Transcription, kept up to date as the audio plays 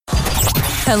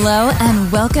Hello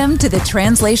and welcome to the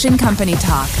Translation Company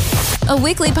Talk, a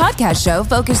weekly podcast show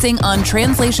focusing on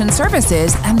translation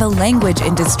services and the language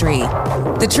industry.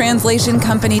 The Translation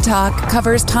Company Talk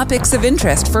covers topics of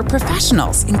interest for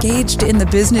professionals engaged in the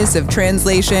business of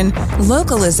translation,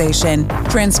 localization,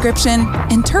 transcription,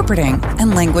 interpreting,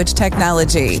 and language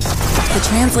technology. The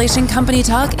Translation Company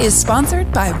Talk is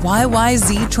sponsored by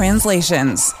YYZ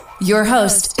Translations. Your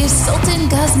host is Sultan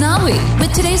Ghaznawi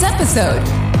with today's episode.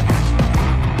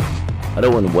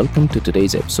 Hello and welcome to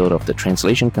today's episode of the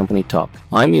Translation Company Talk.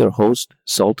 I'm your host,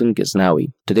 Sultan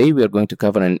Ghaznawi. Today we are going to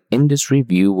cover an industry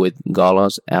view with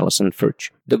GALA's Alison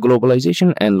Furch. The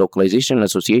Globalization and Localization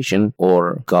Association,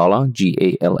 or GALA,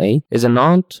 G-A-L-A, is a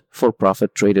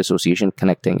not-for-profit trade association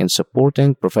connecting and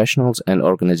supporting professionals and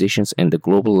organizations in the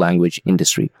global language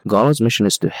industry. GALA's mission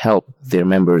is to help their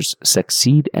members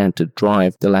succeed and to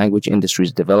drive the language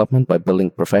industry's development by building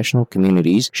professional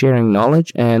communities, sharing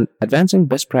knowledge, and advancing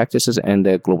best practices in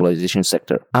the globalization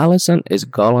sector. Alison is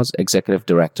GALA's executive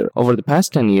director. Over the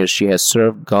past 10 years, she has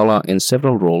served GALA in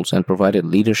several roles and provided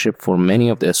leadership for many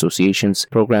of the association's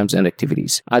programs and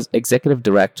activities. As executive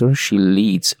director, she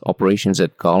leads operations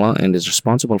at GALA and is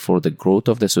responsible for the growth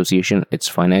of the association, its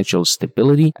financial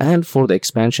stability, and for the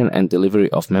expansion and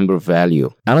delivery of member value.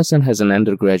 Alison has an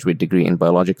undergraduate degree in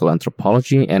biological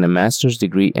anthropology and a master's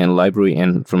degree in library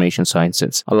and information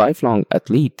sciences. A lifelong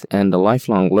athlete and a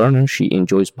lifelong learner, she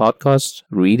enjoys podcasts,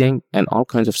 reading, and all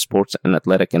kinds of sports and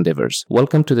athletic endeavors.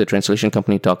 Welcome to the Translation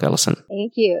Company Talk, Alison.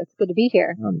 Thank you. It's good to be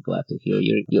here. I'm glad to hear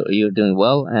you're doing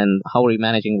well. And how are you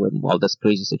managing with all this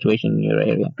crazy situation in your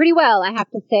area? Pretty well, I have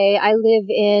to say. I live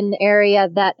in an area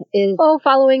that is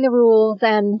following the rules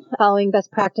and following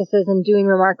best practices and doing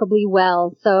remarkably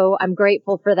well. So I'm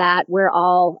grateful for that. We're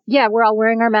all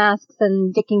wearing our masks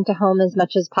and sticking to home as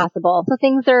much as possible. So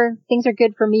things are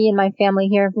good for me and my family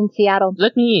here in Seattle.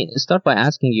 Let me start by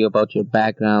asking you about your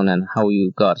background and how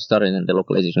you got started in the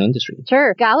localization industry.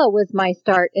 Sure. GALA was my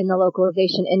start in the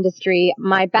localization industry.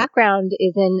 My background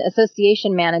is in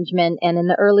association management, and in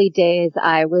the early days,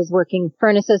 I was working for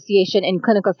an association in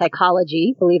clinical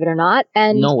psychology, believe it or not.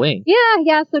 And no way.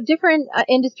 Yeah. So different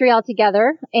industry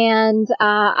altogether. And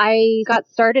I got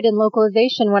started in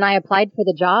localization when I applied for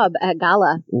the job at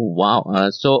GALA. Wow.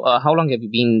 So how long have you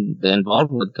been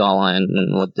involved with GALA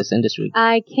and with this industry?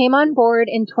 I came on board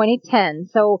in 2010.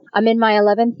 So I'm in my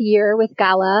 11th year with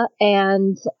GALA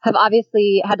and have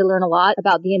obviously had to learn a lot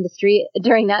about the industry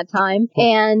during that time.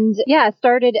 And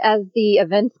started as the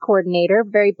events coordinator,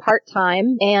 very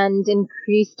part-time, and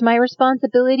increased my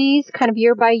responsibilities kind of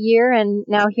year by year. And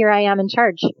now here I am in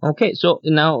charge. Okay. So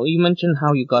now you mentioned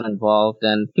how you got involved.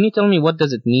 And can you tell me what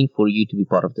does it mean for you to be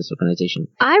part of this organization?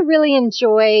 I really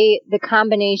enjoy the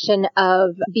combination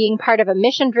of being part of a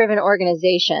mission-driven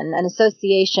organization, an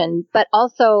association, but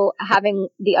also having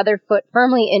the other foot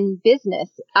firmly in business.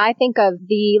 I think of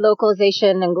the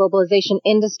localization and globalization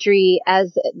industry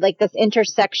as like this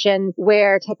intersection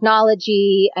where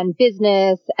technology and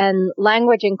business and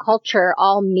language and culture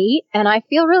all meet. And I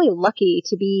feel really lucky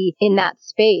to be in that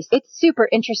space. It's super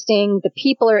interesting. The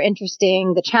people are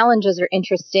interesting. The challenges are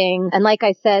interesting. And like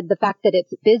I said, the fact that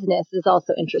it's business is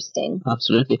also interesting.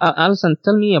 Absolutely. Alison,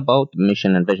 tell me about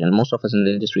mission and vision. Most of us in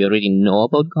the industry already know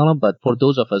about GALA, but for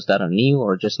those of us that are new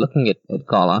or just looking at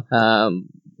GALA,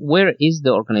 where is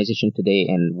the organization today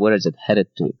and where is it headed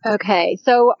to? Okay,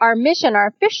 so our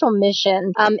official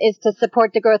mission, is to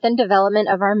support the growth and development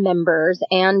of our members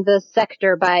and the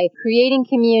sector by creating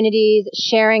communities,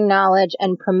 sharing knowledge,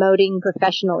 and promoting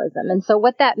professionalism. And so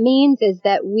what that means is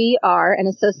that we are an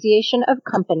association of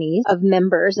companies, of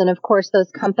members, and of course those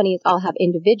companies all have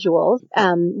individuals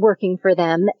working for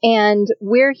them. And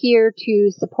we're here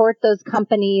to support those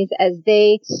companies as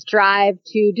they strive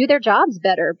to do their jobs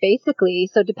better, basically.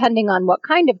 So depending on what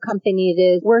kind of company it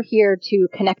is, we're here to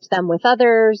connect them with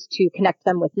others, to connect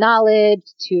them with knowledge,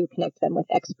 to connect them with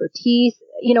expertise.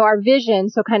 You know, our vision,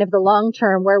 so kind of the long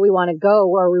term, where we want to go,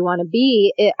 where we want to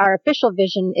be, our official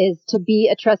vision is to be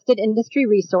a trusted industry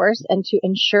resource and to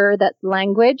ensure that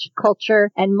language,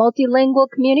 culture, and multilingual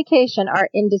communication are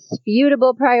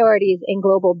indisputable priorities in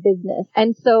global business.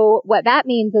 And so what that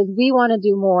means is we want to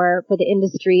do more for the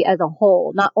industry as a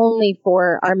whole, not only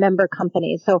for our member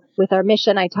companies. So with our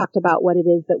mission, I talked about what it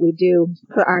is that we do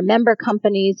for our member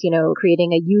companies,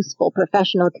 creating a useful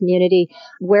professional community.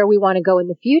 Where we want to go in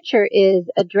the future is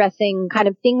addressing kind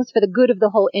of things for the good of the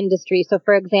whole industry. So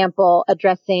for example,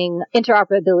 addressing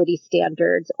interoperability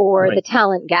standards or the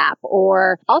talent gap,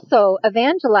 or also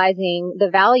evangelizing the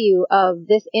value of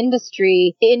this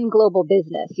industry in global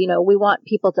business. We want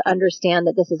people to understand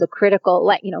that this is a critical,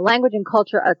 language and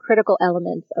culture are critical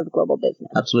elements of global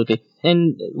business. Absolutely.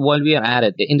 And while we are at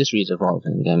it, the industry is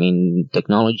evolving. I mean,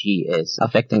 technology is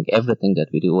affecting everything that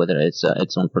we do, whether it's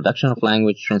on production of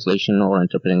language, translation, or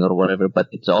interpreting, or whatever, but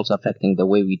it's also affecting the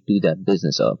way we do that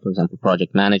business. For example,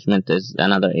 project management is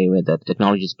another area that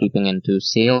technology is creeping into.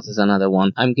 Sales is another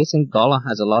one. I'm guessing Gala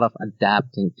has a lot of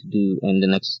adapting to do in the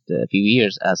next few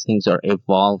years as things are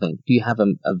evolving. Do you have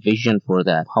a vision for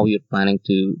that? How you're planning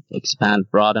to expand,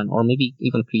 broaden, or maybe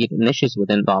even create niches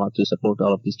within Gala to support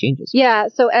all of these changes? Yeah,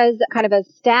 so as kind of a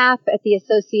staff at the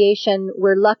association,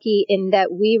 we're lucky in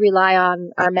that we rely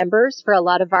on our members for a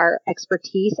lot of our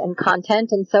expertise and content.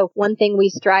 And so one thing we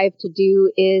strive to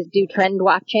do is do trend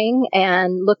watching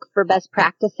and look for best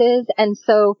practices. And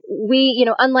so we,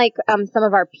 unlike some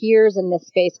of our peers in this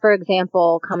space, for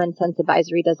example, Common Sense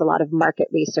Advisory does a lot of market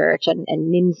research and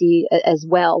NIMSY as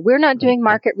well. We're not doing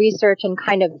market research and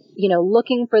kind of,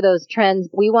 looking for those trends.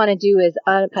 We want to do is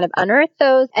kind of unearth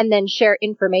those and then share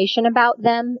information about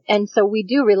them. And so we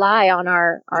do rely on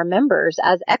our members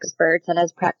as experts and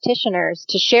as practitioners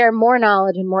to share more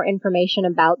knowledge and more information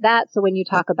about that. So when you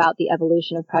talk about the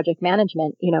evolution of project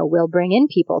management, we'll bring in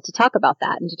people to talk about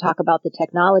that and to talk about the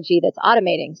technology that's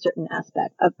automating certain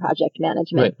aspects of project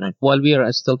management. Right. While we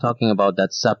are still talking about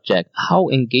that subject, how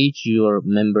engaged your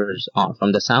members are?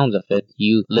 From the sounds of it,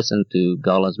 you listen to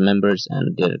Gala's members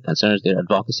and their concerns, their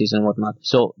advocacies and whatnot.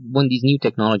 So when these new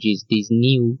technologies, these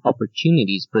new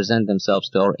opportunities present themselves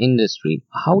to our industry,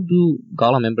 how do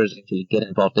Gala members actually get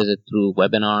involved? Is it through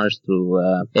webinars, through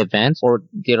events, or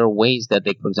there are ways that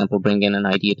they, for example, bring in an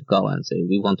idea to Gala and say,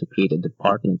 we want to create a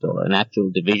department or an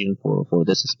actual division for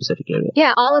this specific area?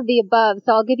 Yeah, all of the above.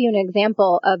 So I'll give you an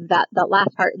example of that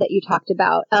last part that you talked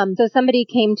about. So somebody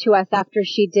came to us after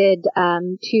she did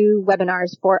 2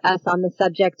 webinars for us on the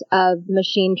subject of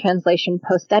machine translation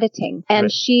post-editing.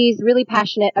 And she's really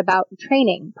passionate about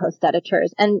training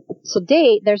post-editors. And to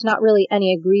date, there's not really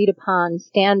any agreed upon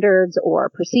standards or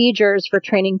procedures for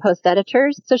training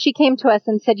post-editors. So she came to us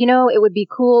and said, it would be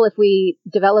cool if we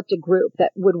developed a group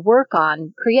that would work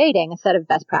on creating a set of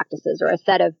best practices or a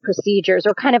set of procedures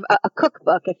or kind of a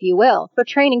cookbook, if you will, for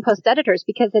training post-editors,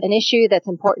 because it's an issue that's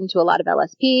important to a lot of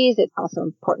LSPs. It's also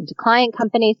important to client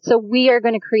companies. So we are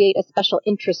going to create a special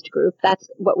interest group. That's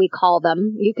what we call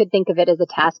them. You could think of it as a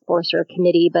task force or a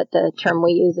committee, but the term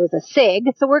we use is a SIG.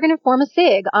 So we're going to form a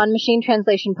SIG on machine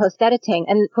translation post-editing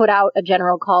and put out a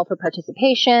general call for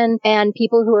participation, and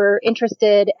people who are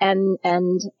interested and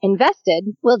invested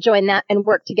will join that and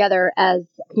work together as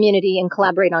a community and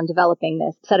collaborate on developing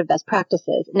this set of best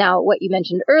practices. Now, what you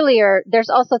mentioned earlier, there's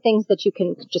also things that you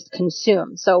can just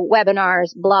consume. So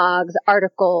webinars, blogs,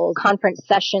 articles, conference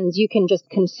sessions, you can just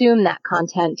consume that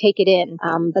content, take it in.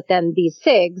 But then these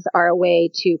SIGs are a way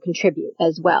to contribute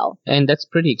as well. And that's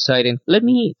pretty exciting. Let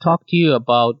me talk to you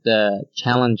about the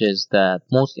challenges that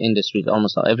most industries,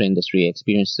 almost every industry,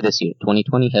 experienced this year.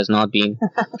 2020 has not been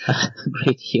a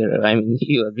great year. I mean,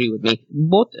 you agree with me.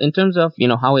 Both in terms of,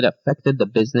 how it affected the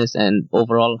business and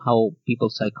overall how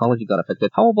people's psychology got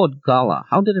affected. How about Gala?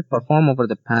 How did it perform over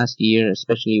the past year,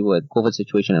 especially with COVID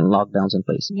situation and lockdowns in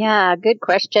place? Yeah, good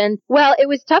question. Well, it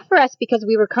was tough for us because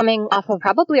we were coming off of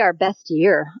probably our best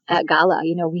year at Gala.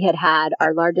 We had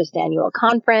our largest annual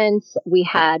conference. We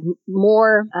had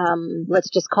more, let's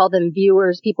just call them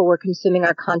viewers. People were consuming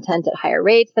our content at higher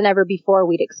rates than ever before.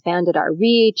 We'd expanded our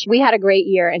reach. We had a great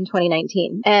year in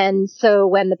 2019. And so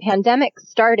when the pandemic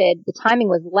started, the timing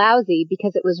was lousy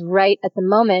because it was right at the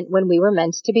moment when we were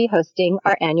meant to be hosting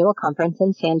our annual conference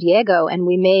in San Diego. And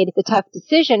we made the tough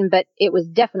decision, but it was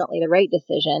definitely the right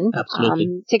decision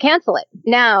to cancel it.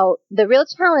 Now, the real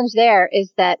challenge there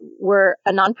is that we're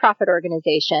a nonprofit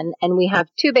organization and we have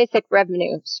 2 basic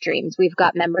revenue streams. We've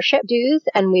got membership dues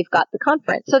and we've got the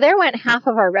conference. So there went half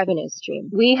of our revenue stream.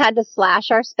 We had to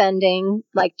slash our spending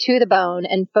to the bone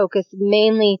and focus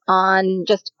mainly on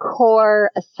just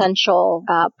core essential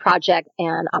project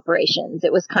and operations.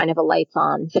 It was kind of a lights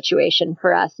on situation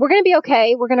for us. We're going to be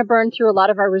okay. We're going to burn through a lot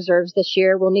of our reserves this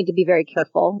year. We'll need to be very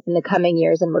careful in the coming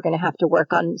years, and we're going to have to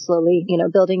work on slowly,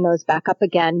 building those back up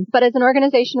again. But as an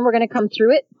organization, we're going to come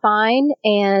through it fine.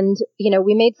 And,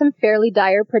 we made some fairly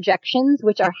dire projections,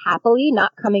 which are happily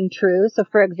not coming true. So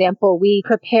for example, we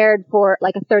prepared for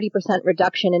a 30%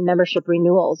 reduction in membership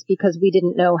renewals because we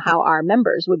didn't know how our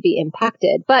members would be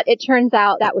impacted. But it turns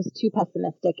out that was too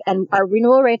pessimistic. And our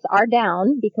renewal rates are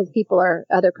down because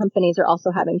other companies are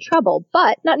also having trouble. But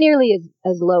but not nearly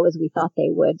as low as we thought they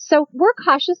would. So we're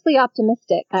cautiously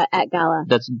optimistic at Gala.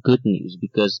 That's good news,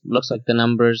 because looks like the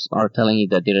numbers are telling you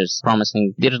that there is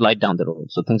light down the road.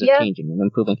 So things are changing and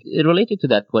improving. Related to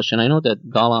that question, I know that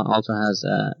Gala also has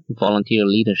volunteer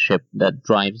leadership that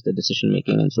drives the decision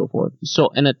making and so forth. So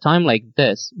in a time like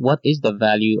this, what is the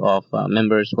value of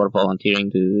members who are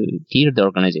volunteering to steer the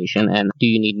organization, and do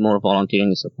you need more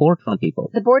volunteering support from people?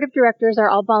 The board of directors are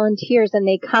all volunteers, and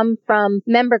they come from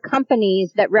member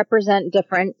companies that represent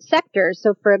different sectors.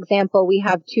 So for example, we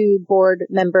have 2 board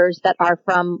members that are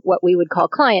from what we would call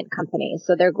client companies.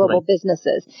 So they're global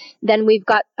businesses. Then we've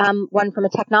got one from a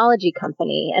technology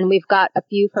company, and we've got a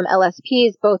few from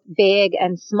LSPs, both big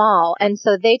and small. And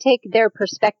so they take their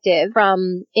perspective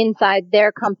from inside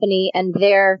their company and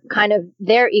their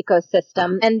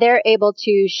ecosystem, and they're able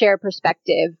to share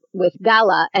perspective with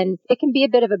Gala, and it can be a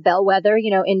bit of a bellwether,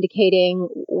 indicating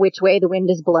which way the wind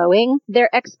is blowing.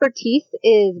 Their expertise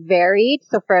is varied.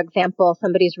 So for example,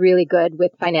 somebody's really good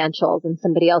with financials and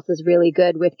somebody else is really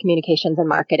good with communications and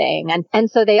marketing.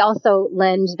 And so they also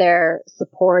lend their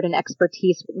support and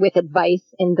expertise with advice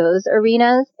in those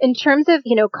arenas. In terms of,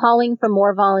 calling for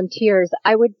more volunteers,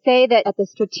 I would say that at the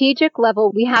strategic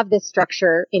level, we have this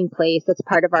structure in place. It's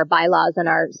part of our bylaws and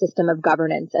our system of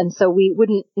governance. And so we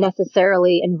wouldn't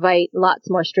necessarily invite lots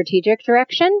more strategic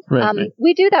direction. Right.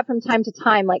 We do that from time to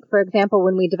time. Like, for example,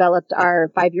 when we developed our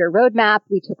 5-year roadmap,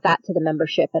 we took that to the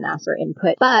membership and asked for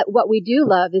input. But what we do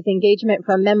love is engagement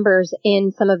from members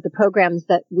in some of the programs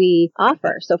that we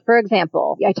offer. So, for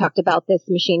example, I talked about this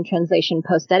machine translation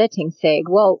post-editing SIG.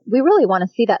 Well, we really want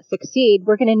to see that succeed.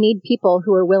 We're going to need people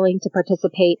who are willing to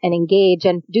participate and engage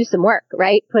and do some work,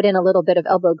 right? Put in a little bit of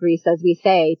elbow grease, as we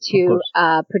say, to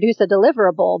produce a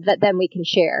deliverable that then we can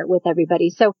share with everybody.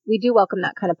 So we do welcome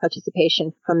that kind of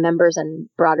participation from members and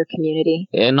broader community.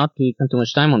 And not to spend too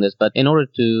much time on this, but in order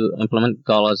to implement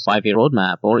Gala's 5-year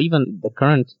roadmap, or even the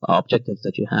current objectives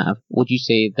that you have, would you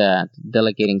say that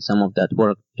delegating some of that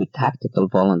work to tactical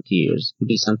volunteers would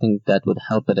be something that would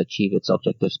help it achieve its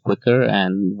objectives quicker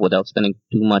and without spending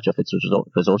too much of its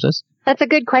resources? That's a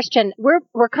good question.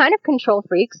 We're kind of control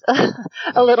freaks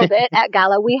a little bit at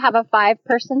Gala. We have a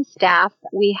 5-person staff.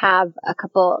 We have a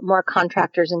couple more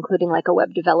contractors, including like a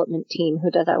web development team who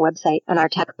does our website and our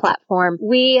tech platform.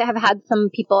 We have had some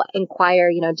people inquire,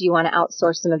 do you want to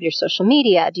outsource some of your social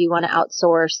media? Do you want to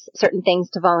outsource certain things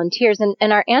to volunteers?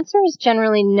 And our answer is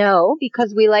generally no,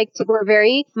 because we're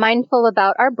very mindful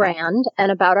about our brand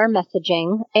and about our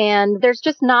messaging. And there's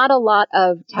just not a lot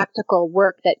of tactical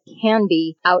work that can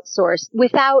be outsourced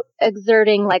without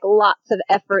exerting like lots of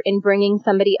effort in bringing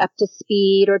somebody up to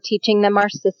speed or teaching them our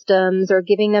systems or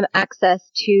giving them access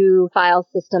to file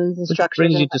systems and structures.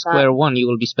 Brings you to square one. You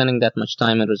will be spending that much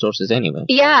time and resources anyway.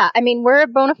 Yeah. I mean, we're a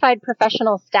bona fide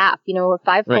professional staff. We're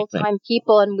 5 full-time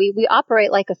people, and we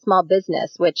operate like a small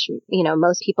business, which,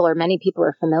 most people or many people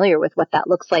are familiar with what that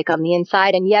looks like on the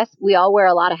inside. And yes, we all wear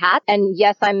a lot of hats. And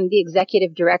yes, I'm the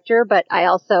executive director, but I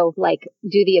also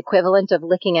do the equivalent of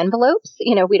licking envelopes.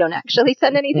 We don't actually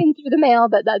send anything through the mail,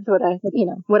 but that's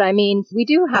what I mean. We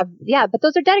do have, but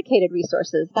those are dedicated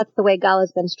resources. That's the way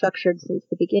Gala's been structured since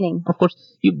the beginning. Of course,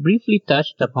 you briefly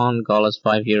touched upon Gala's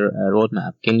 5-year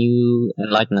roadmap. Can you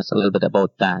enlighten us a little bit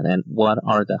about that, and what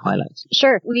are the highlights?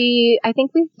 Sure. I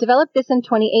think we've developed this in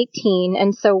 2018,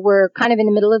 and so we're kind of in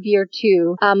the middle of year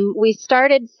 2. We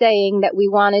started saying that we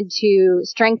wanted to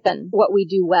strengthen what we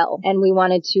do well, and we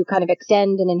wanted to kind of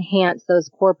extend and enhance those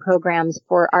core programs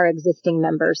for our existing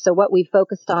members. So what we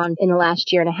focused on in the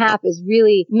last year and a half is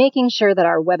really making sure that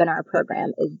our webinar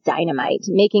program is dynamite,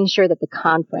 making sure that the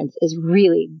conference is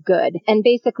really good, and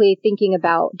basically thinking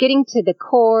about getting to the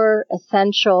core,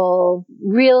 essential,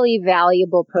 really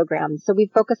valuable programs. So we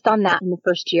focused on that in the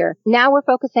first year. Now we're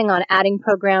focusing on adding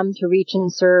programs to reach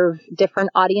and serve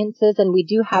different audiences, and we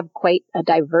do have quite a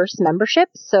diverse membership,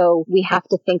 so we have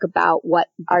to think about what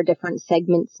our different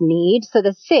segments need. So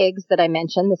the SIGs that I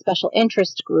mentioned, the special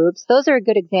interest groups, those are a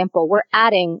good example. We're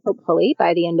adding, hopefully,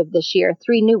 by the end of this year,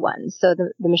 3 new ones. So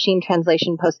the machine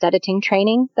translation post-editing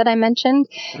training that I mentioned,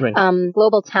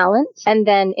 global talent, and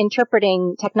then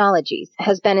interpreting technologies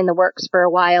has been in the works for a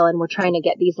while, and we're trying to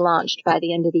get these launched by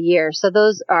the end of the year. So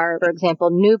those are, for example,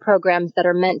 new programs that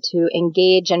are meant to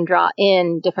engage and draw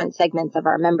in different segments of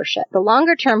our membership. The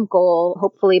longer term goal,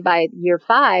 hopefully by year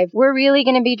 5, we're really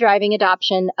going to be driving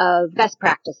adoption of best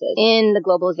practices in the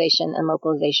globalization and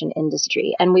localization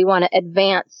industry. And we want to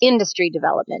advance industry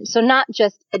development. So not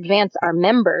just advance our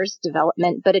members'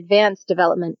 development, but advance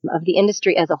development of the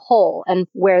industry as a whole. And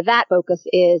where that focus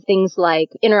is things like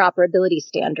interoperability interoperability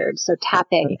standards, so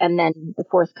TAPIC, and then the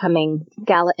forthcoming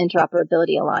Gala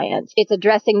Interoperability Alliance. It's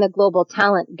addressing the global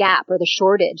talent gap or the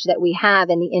shortage that we have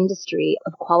in the industry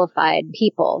of qualified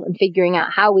people and figuring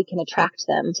out how we can attract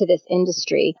them to this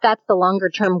industry. That's the longer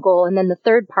term goal. And then the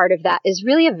third part of that is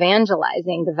really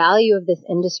evangelizing the value of this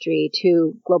industry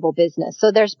to global business.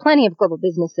 So there's plenty of global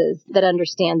businesses that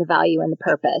understand the value and the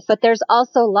purpose, but there's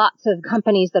also lots of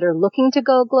companies that are looking to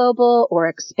go global or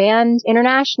expand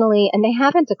internationally, and they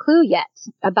haven't a clue yet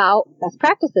about best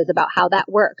practices, about how that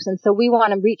works. And so we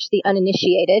want to reach the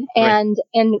uninitiated and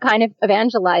kind of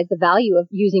evangelize the value of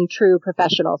using true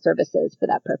professional services for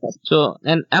that purpose. So,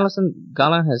 and Allison,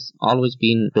 Gala has always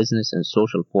been a business and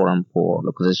social forum for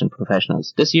localization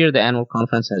professionals. This year, the annual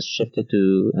conference has shifted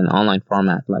to an online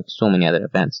format like so many other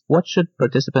events. What should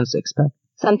participants expect?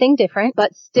 Something different,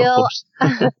 but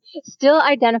still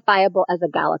identifiable as a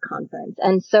Gala conference.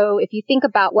 And so if you think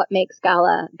about what makes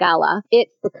Gala,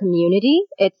 it's the community.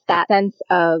 It's that sense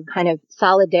of kind of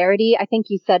solidarity. I think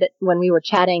you said it when we were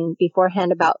chatting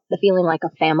beforehand about the feeling like a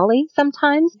family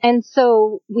sometimes. And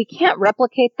so we can't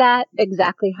replicate that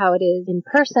exactly how it is in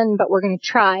person, but we're going to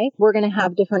try. We're going to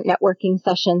have different networking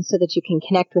sessions so that you can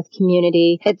connect with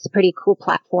community. It's a pretty cool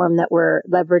platform that we're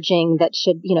leveraging that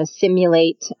should,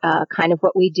 simulate kind of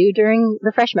what we do during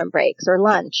refreshment breaks or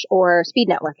lunch or speed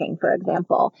networking, for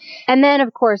example. And then,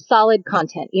 of course, solid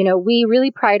content. We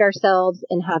really pride ourselves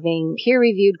in having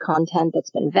peer-reviewed content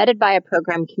that's been vetted by a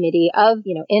program committee of,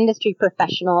 industry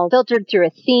professionals, filtered through a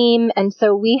theme. And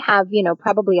so we have,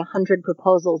 probably 100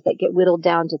 proposals that get whittled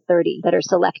down to 30 that are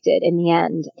selected in the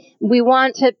end. We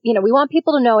want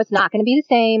people to know it's not going to be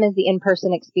the same as the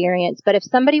in-person experience. But if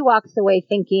somebody walks away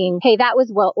thinking, hey, that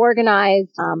was well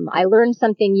organized, I learned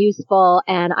something useful,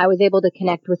 and I was able to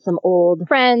connect with some old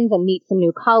friends and meet some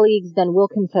new colleagues, then we'll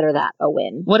consider that a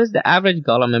win. What is the average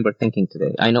Gala member thinking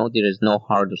today? I know there is no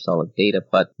hard or solid data,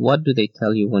 but what do they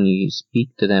tell you when you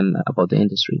speak to them about the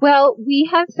industry? Well, we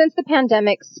have, since the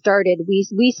pandemic started,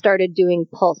 we started doing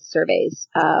pulse surveys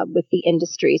with the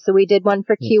industry. So we did one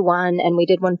for Q1 and we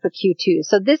did one for Q2.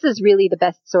 So this is really the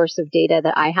best source of data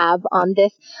that I have on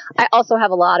this. I also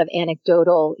have a lot of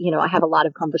anecdotal, I have a lot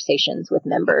of conversations with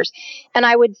members. And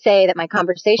I would say that my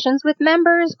conversations with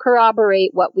members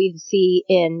corroborate what we see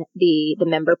in the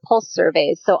member pulse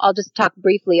surveys. So I'll just talk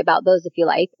briefly about those if you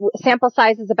like. Sample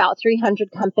size is about 300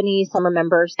 companies, some are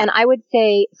members. And I would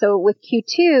say, so with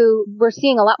Q2, we're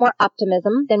seeing a lot more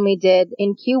optimism than we did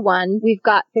in Q1. We've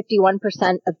got 51%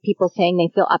 of people saying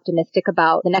they feel optimistic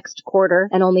about the next quarter,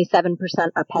 and only 7%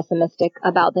 are pessimistic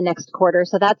about the next quarter.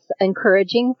 So that's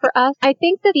encouraging for us. I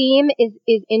think the theme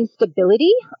is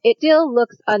instability. It still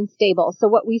looks unstable. So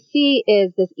what we see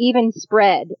is this even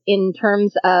spread in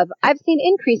terms of, I've seen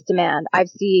increased demand. I've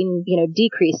seen,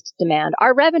 decreased demand.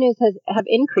 Our revenues have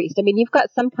increased. I mean, you've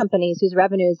got some companies whose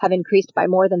revenues have increased by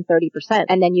more than 30%.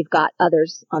 And then you've got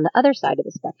others on the other side of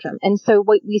the spectrum. And so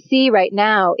what we see right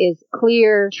now is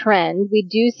clear trend. We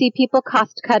do see people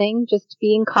cost cutting, just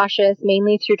being cautious,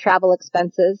 mainly through travel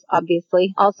expenses,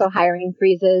 obviously, also hiring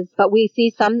freezes. But we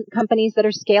see some companies that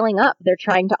are scaling up. They're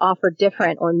trying to offer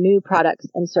different or new products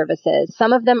and services.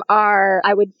 Some of them are,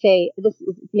 I would say, this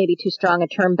is maybe too strong a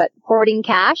term, but hoarding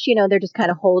cash. They're just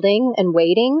kind of holding and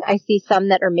waiting. I see some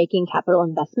that are making capital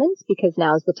investments because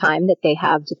now is the time that they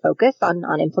have to focus on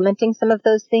implementing some of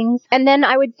those things. And then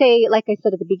I would say, like I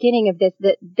said at the beginning of this,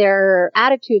 that their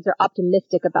attitudes are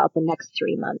optimistic about the next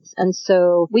 3 months. And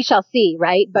so we shall see,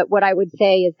 right? But what I would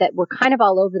say is that we're kind of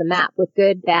all over the map with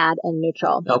good, bad, and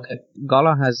neutral. Okay.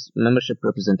 Gala has membership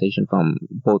representation from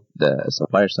both the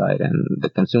supplier side and the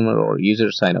consumer or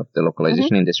user side of the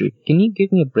localization industry. Can you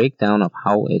give me a breakdown of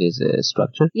how it is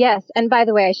structured? Yes. And by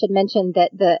the way, I should mention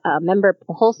that the member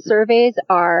pulse surveys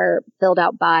are filled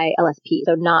out by LSP,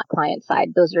 so not client side.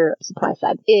 Those are supply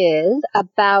side. Is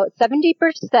about 70%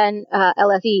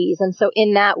 LSEs. And so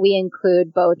in that, we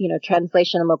include both,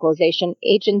 translation and localization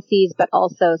agencies, but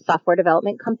also software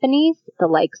development companies, the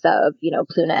likes of,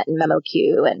 Plunet and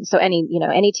MemoQ. And so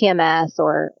any TMS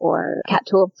or CAT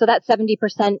tool. So that's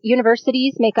 70%.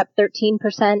 Universities make up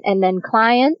 13%. And then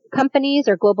client companies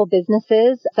or global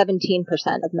businesses, 17%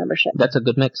 of membership. That's a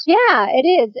good mix. Yeah, it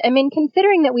is. I mean,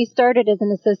 considering that we started as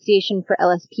an association for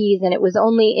LSPs and it was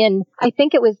only in, I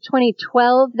think it was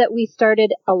 2012 that we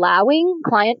started allowing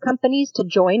client companies to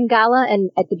join Gala.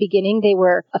 And at the beginning, they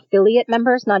were affiliate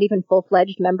members, not even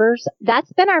full-fledged members.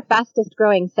 That's been our fastest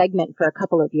growing segment for a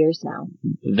couple of years now.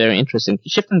 Very interesting.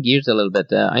 Shifting gears a little bit,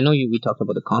 I know we talked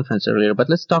about the conference earlier, but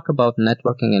let's talk about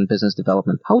networking and business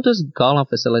development. How does Gala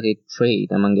facilitate facilitate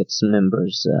trade among its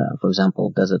members? For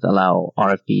example, does it allow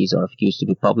RFPs, RFQs to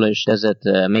be published? Does it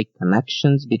make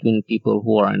connections between people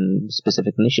who are in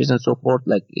specific niches and so forth?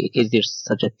 Like, is there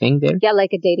such a thing there? Yeah,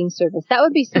 like a dating service. That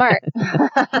would be smart.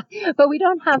 But we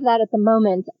don't have that at the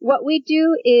moment. What we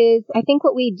do is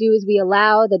we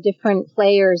allow the different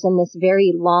players in this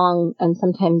very long and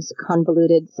sometimes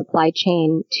convoluted supply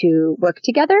chain to work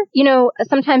together. You know,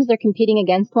 sometimes they're competing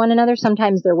against one another.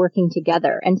 Sometimes they're working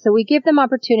together. And so we give them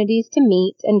opportunities to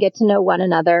meet and get to know one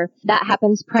another. That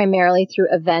happens primarily through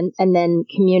events and then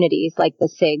communities like the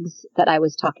SIGs that I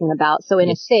was talking about. So in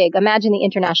a SIG, imagine the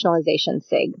internationalization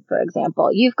SIG, for example.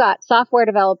 You've got software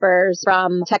developers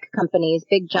from tech companies,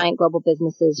 big giant global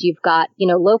businesses. You've got,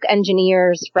 local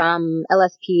engineers from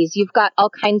LSPs. You've got all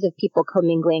kinds of people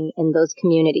commingling in those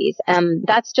communities.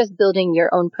 That's just building your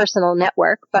own personal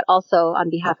network, but also on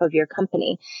behalf of your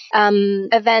company.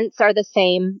 Events are the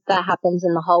same. That happens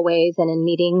in the hallways and in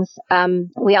meetings.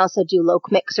 We also do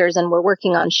local mixers, and we're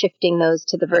working on shifting those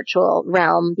to the virtual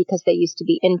realm because they used to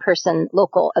be in-person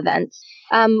local events.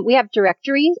 We have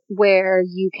directories where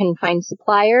you can find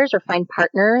suppliers or find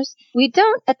partners. We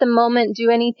don't at the moment do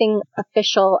anything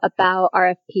official about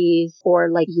RFPs or,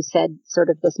 like you said, sort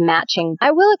of this matching.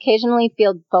 I will occasionally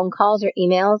field phone calls or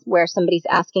emails where somebody's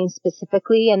asking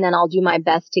specifically, and then I'll do my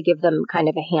best to give them kind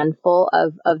of a handful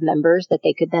of members that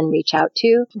they could then reach out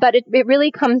to. But it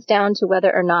really comes down to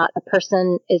whether or not a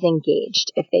person is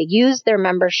engaged. If they use their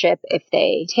membership, if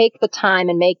they take the time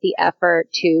and make the effort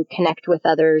to connect with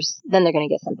others, then they're going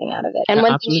to get something out of it. And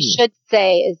one thing we should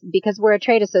say is, because we're a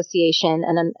trade association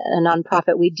and a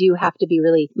nonprofit, we do have to be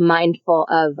really mindful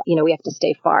of, we have to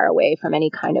stay far away from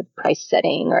any kind of price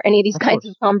setting or any of these kinds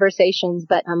of conversations.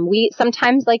 But we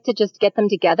sometimes like to just get them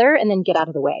together and then get out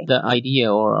of the way. The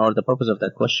idea or the purpose of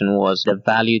that question was the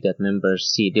value that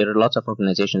members see. There are lots of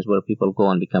organizations where people go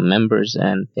and become members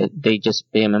and they just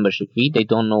pay a membership fee. They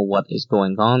don't know what is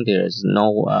going on. There is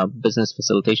no business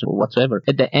facilitation whatsoever.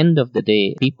 At the end of the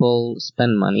day, people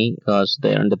spend money because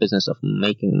they're in the business of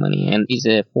making money, and these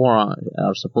forums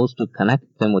are supposed to connect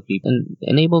them with people and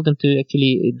enable them to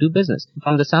actually do business.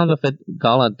 From the sound of it,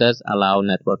 Gala does allow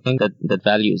networking. That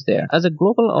value is there. As a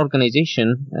global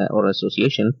organization or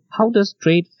association, how does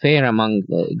trade fare among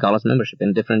Gala's membership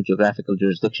in different geographical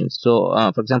jurisdictions? So,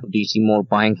 for example, do you see more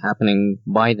buying happening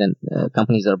by the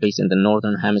companies that are based in the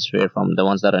northern hemisphere from the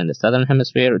ones that are in the southern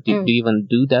hemisphere? Do you even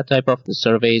do that type of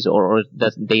surveys, or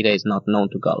that data is not known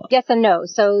to Gala? Yes and no.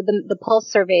 So the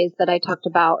pulse surveys that I talked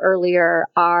about earlier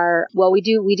are, well, we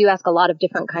do ask a lot of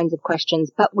different kinds of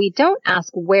questions, but we don't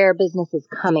ask where business is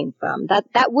coming from.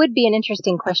 That would be an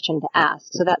interesting question to ask.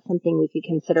 So that's something we could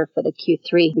consider for the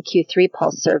Q3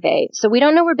 pulse survey. So we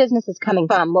don't know where business is coming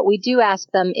from. What we do ask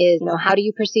them is, how do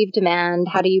you perceive demand?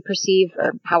 How do you perceive,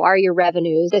 or how are your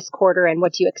revenues this quarter, and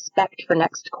what do you expect for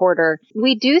next quarter?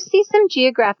 We do see some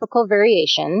geographical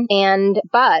variation,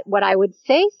 but what I would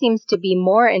say seems to be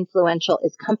more influential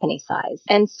is company size.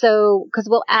 And so, because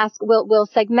we'll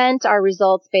segment our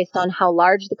results based on how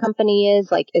large the company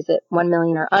is, like, is it 1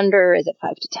 million or under? Is it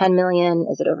 5 to 10 million?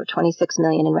 Is it over 26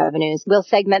 million in revenues? We'll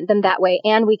segment them that way,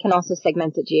 and we can also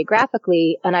segment it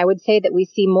geographically. And I would say that we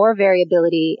see more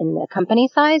variability in the company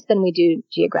size than we do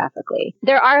geographically.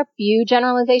 There are a few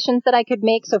generalizations that I could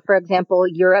make. So, for example,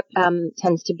 Europe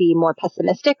tends to be more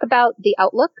pessimistic about the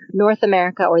outlook. North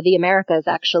America, or the Americas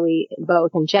actually,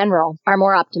 both in general, are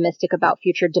more optimistic about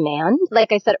future demand.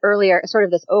 Like I said earlier, sort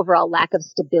of this overall lack of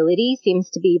stability seems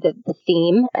to be the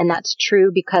theme. And that's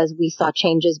true because we saw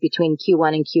changes between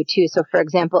Q1 and Q2. So, for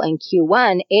example, in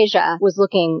Q1, Asia was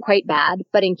looking quite bad,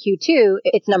 but in Q2,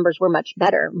 its numbers were much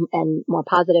better and more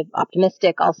positive,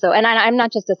 optimistic also. And I'm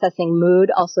not just assessing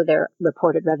mood, also their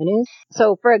reported revenues.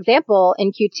 So, for example,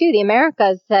 in Q2, the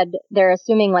Americas said they're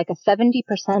assuming like a 70%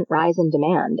 rise in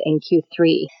demand in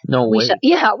Q3. No way.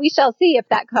 We shall see if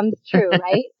that comes true,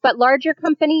 right? But larger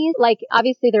companies, like,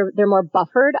 obviously they're more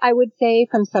buffered, I would say,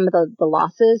 from some of the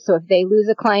losses. So if they lose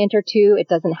a client or two, it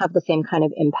doesn't have the same kind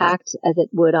of impact as it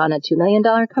would on a $2 million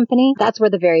company. That's where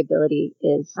the variability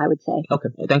is, I would say. Okay,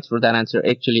 thanks for that answer.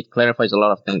 Actually, it clarifies a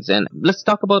lot of things. And let's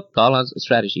talk about Gala's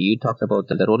strategy. You talked about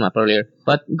the roadmap earlier,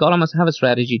 but Gala must have a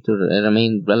strategy to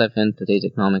remain relevant to today's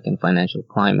economic and financial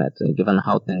climate, given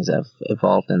how things have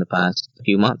evolved in the past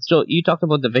few months. So you talked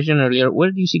about the vision earlier.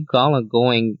 Where do you see Gala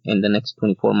going in the next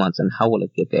 24 months, and how will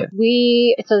it get there?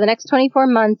 So the next 24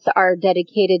 months are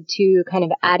dedicated to kind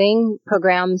of adding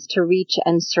programs to reach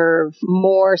and serve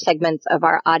more segments of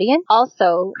our audience.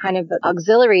 Also, kind of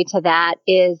auxiliary to that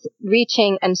is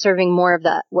reaching and serving more of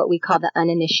what we call the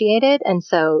uninitiated. And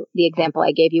so the example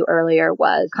I gave you earlier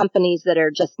was companies that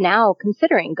are just now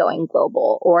considering going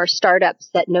global, or startups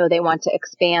that that know they want to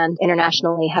expand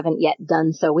internationally haven't yet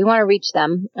done so. We want to reach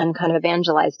them and kind of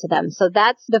evangelize to them. So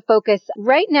that's the focus.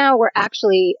 Right now, we're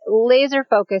actually laser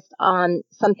focused on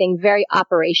something very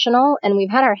operational, and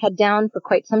we've had our head down for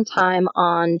quite some time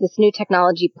on this new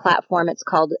technology platform. It's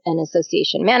called an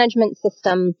association management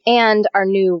system, and our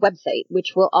new website,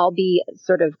 which will all be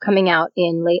sort of coming out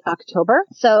in late October.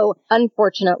 So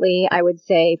unfortunately, I would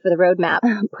say for the roadmap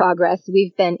progress,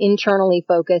 we've been internally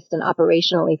focused and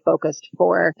operationally focused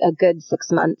for a good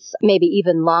 6 months, maybe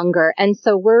even longer. And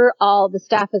so the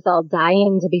staff is all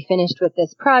dying to be finished with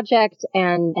this project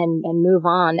and move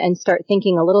on and start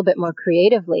thinking a little bit more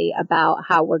creatively about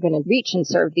how we're going to reach and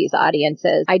serve these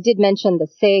audiences. I did mention the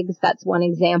SIGs. That's one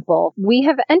example. We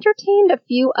have entertained a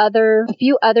few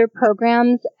other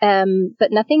programs,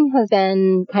 but nothing has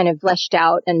been kind of fleshed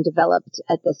out and developed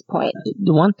at this point.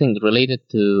 The one thing related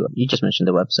to, you just mentioned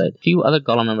the website. A few other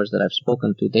Gala members that I've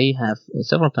spoken to, they have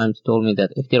several times told me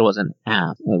that if there was an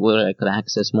app where I could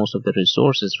access most of the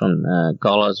resources from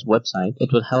Gala's website, it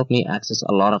would help me access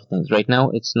a lot of things. Right now,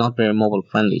 it's not very mobile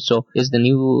friendly. So is the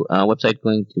new website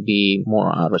going to be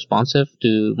more responsive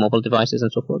to mobile devices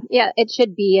and so forth? Yeah, it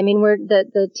should be. I mean,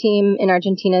 the team in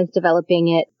Argentina is developing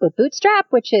it with Bootstrap,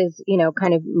 which is,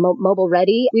 kind of mobile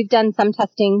ready. We've done some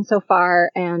testing so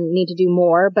far and need to do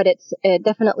more, but it's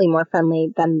definitely more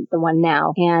friendly than the one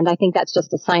now. And I think that's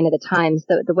just a sign of the times.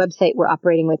 The website we're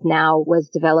operating with now was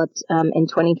developed in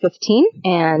 2015.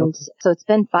 And so it's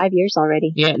been 5 years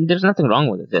already. Yeah, there's nothing wrong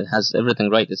with it. It has everything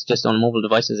right. It's just on mobile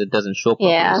devices, it doesn't show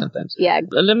properly sometimes. Yeah.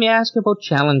 Let me ask you about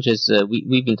challenges.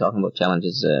 We've been talking about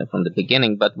challenges from the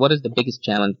beginning, but what is the biggest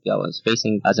challenge Gala is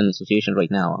facing as an association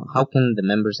right now? How can the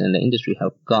members in the industry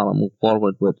help Gala move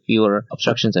forward with fewer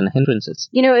obstructions and hindrances?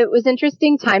 It was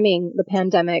interesting timing, the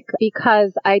pandemic,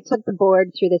 because I took the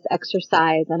board through this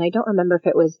exercise, and I don't remember if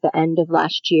it was the end of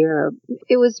last year or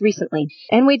it was recently.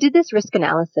 And we did this risk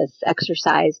analysis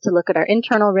exercise to look at our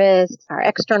internal risks, our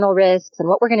external risks, and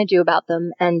what we're going to do about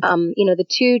them. And, the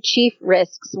two chief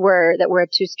risks were that we're a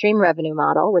two-stream revenue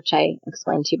model, which I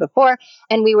explained to you before.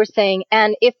 And we were saying,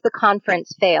 and if the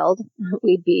conference failed,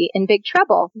 we'd be in big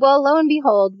trouble. Well, lo and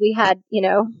behold, we had,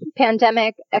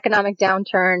 pandemic, economic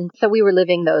downturn. So we were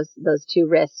living those two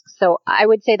risks. So I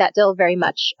would say that's still very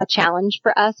much a challenge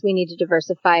for us. We need to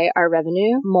diversify our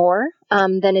revenue more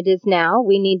than it is now.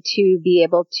 We need to be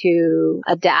able to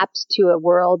adapt to a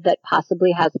world that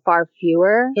possibly has far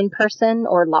fewer in-person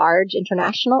or large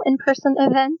international in-person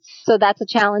events. So that's a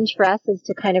challenge for us, is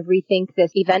to kind of rethink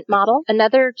this event model.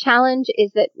 Another challenge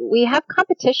is that we have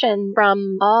competition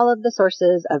from all of the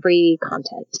sources of free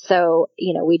content. So,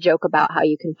 we joke about how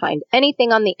you can find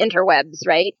anything on the interwebs,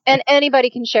 right? And anybody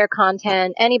can share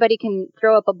content. Anybody can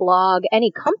throw up a blog.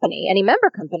 Any company, any member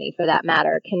company for that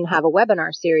matter, can have a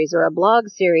webinar series or a blog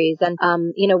series. And,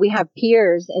 we have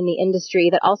peers in the industry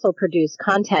that also produce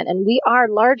content. And we are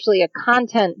largely a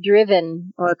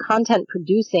content-driven or a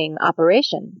content-producing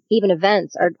operation. Even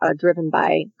events are driven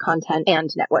by content and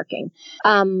networking.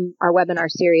 Our webinar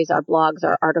series, our blogs,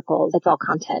 our articles, it's all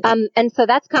content. And so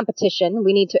that's competition.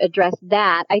 We need to address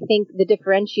that. I think the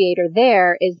differentiator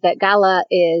there is that Gala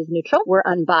is neutral. We're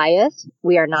unbiased.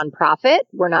 We are nonprofit.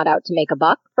 We're not out to make a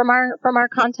buck from our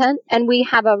content. And we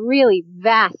have a really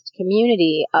vast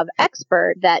community of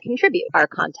experts that contribute our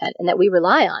content and that we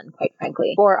rely on, quite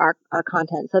frankly, for our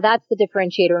content. So that's the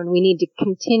differentiator, and we need to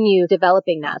continue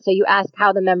developing that. So you ask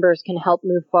how the members can help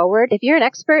move forward. If you're an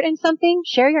expert in something,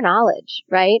 share your knowledge,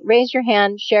 right? Raise your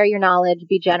hand, share your knowledge,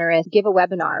 be generous, give a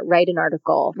webinar, write an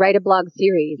article, write a blog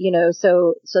series,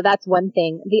 so that's one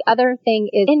thing. The other thing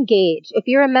is engage. If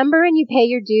you're a member and you pay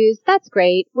your dues, that's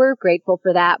great. We're grateful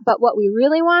for that. But what we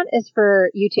really want is for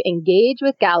you to engage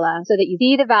with Gala so that you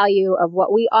see the value of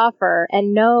what we offer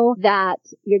and know that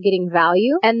you're getting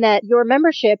value and that your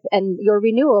membership and your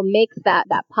renewal makes that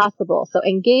possible. So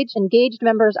engaged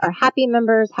members are happy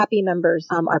members. Happy members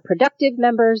are productive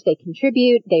members. They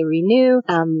contribute, they renew.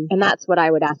 And that's what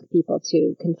I would ask people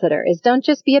to consider, is don't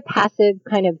just be a passive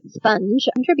kind of sponge.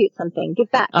 Contribute something,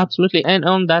 give back. Absolutely. And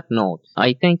on that note,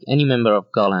 I think any member of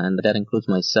Gala, and that includes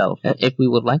myself, if we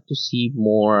would like to see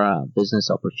more business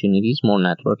opportunities, more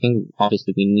networking,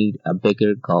 obviously we need a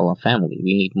bigger Gala family.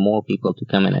 We need more people to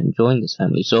come in and join this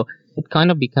family. So it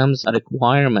kind of becomes a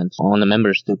requirement on the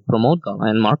members to promote Gala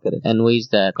and market it in ways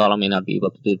that Gala may not be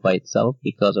able to do it by itself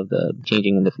because of the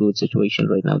changing in the fluid situation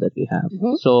right now that we have.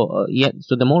 So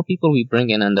the more people we bring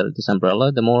in under this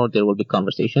umbrella, the more there will be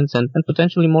conversations and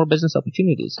potentially more business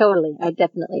opportunities. Totally. I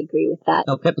definitely agree with that.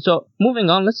 Okay, so moving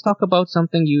on, let's talk about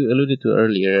something you alluded to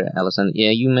earlier, Allison.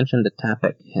 Yeah, you mentioned the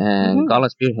TAPIC, and Gala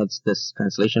spearheads this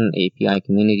translation API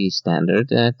community standard.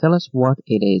 Tell us what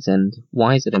it is and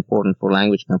why is it important for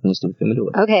language companies to be familiar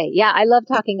with? Okay, yeah, I love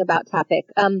talking about TAPIC.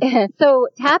 So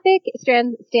TAPIC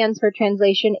stands for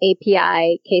Translation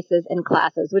API Cases and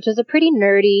Classes, which is a pretty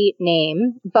nerdy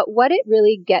name, but what it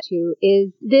really gets to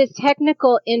is this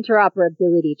technical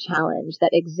interoperability challenge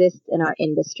that exists in our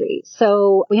industry.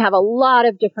 So we have a lot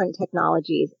of different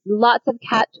technologies, lots of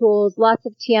CAT tools, lots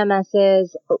of TMSs,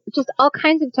 just all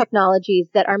kinds of technologies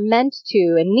that are meant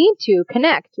to and need to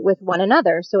connect with one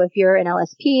another. So if you're an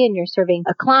LSP and you're serving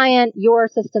a client, your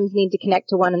systems need to connect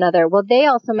to one another. Well, they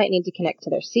also might need to connect to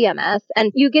their CMS.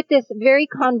 And you get this very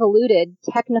convoluted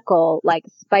technical like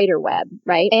spider web,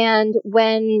 right? And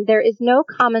when there is no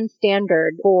common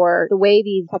standard for the way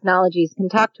these technologies can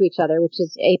talk to each other, which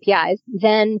is APIs,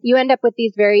 then you end up with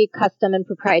these very custom and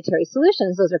proprietary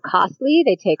solutions. Those are costly.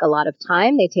 They take a lot of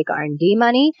time. They take R&D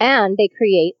money and they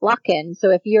create lock-in.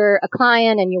 So if you're a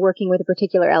client and you're working with a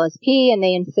particular LSP and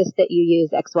they insist that you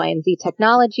use X, Y, and Z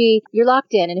technology, you're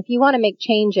locked in. And if you want to make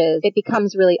changes, it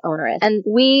becomes really onerous. And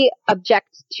we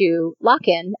object to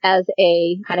lock-in as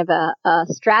a kind of a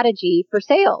strategy for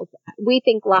sales. We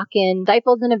think lock-in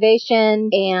stifles innovation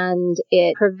and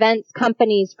it prevents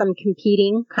companies from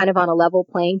competing kind of on a level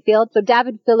playing field. So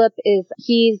David Phillip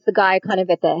he's the guy kind of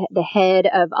at the head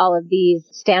of all of these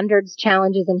standards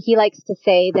challenges. And he likes to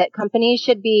say that companies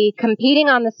should be competing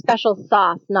on the special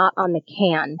sauce, not on the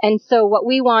can. And so what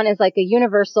we want is like a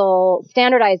universal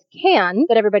standardized can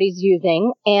that everybody's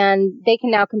using, and they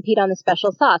can now compete on the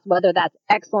special sauce, whether that's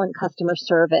excellent customer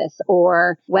service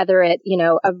or whether it,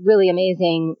 a really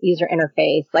amazing user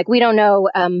interface. Like we don't know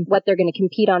what they're going to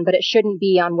compete on, but it shouldn't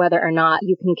be on whether or not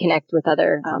you can connect with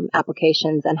other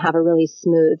applications and have a really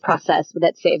smooth process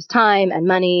that saves time and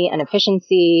money and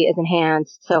efficiency is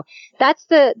enhanced. So that's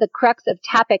the crux of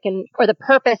TAPIC or the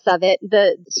purpose of it.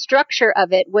 The structure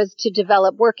of it was to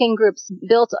develop working groups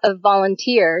built of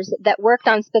volunteers that worked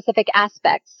on specific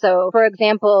aspects. So, for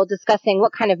example, discussing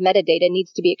what kind of metadata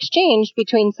needs to be exchanged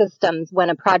between systems when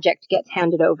a project gets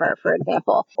handed over, for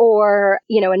example. Or,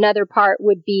 another part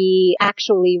would be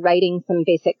actually writing some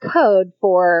basic code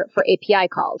for API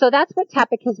calls. So that's what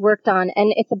TAPIC has worked on.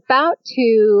 And it's about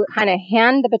to kind of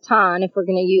hand the baton, if we're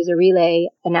going to use a relay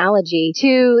analogy,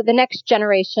 to the next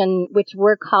generation, which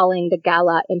we're calling the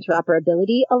Gala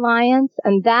Interoperability Alliance.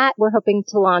 And that we're hoping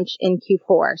to launch in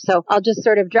Q4. So I'll just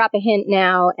sort of drop a hint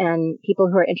now, and people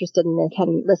who are interested in this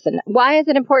can listen. Why is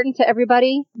it important to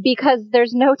everybody? Because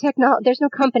there's no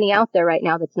company out there right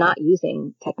now that's not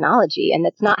using technology and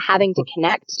that's not having to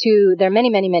connect to their many,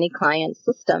 many, many client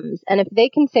systems. And if they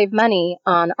can save money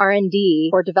on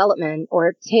R&D or development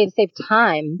or save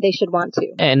time, they should want to.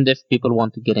 And if people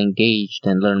want to get engaged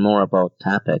and learn more about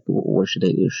TAPIC, where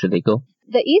should they go?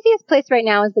 The easiest place right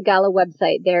now is the Gala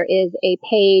website. There is a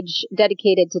page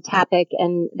dedicated to TAPIC,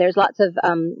 and there's lots of,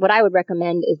 what I would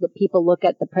recommend is that people look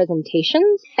at the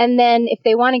presentations. And then if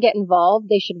they want to get involved,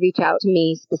 they should reach out to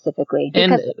me specifically.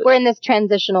 Because we're in this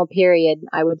transitional period,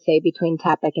 I would say, between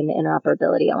TAPIC and the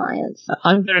Interoperability Alliance.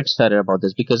 I'm very excited about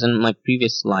this because in my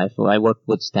previous life, I worked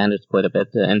with standards quite a bit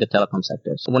in the telecom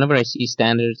sector. So whenever I see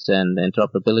standards and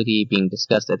interoperability being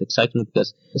discussed, it excites me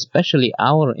because especially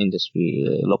our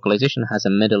industry, localization has a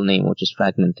middle name, which is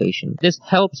fragmentation. This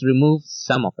helps remove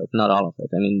some of it, not all of it.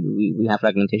 I mean, we have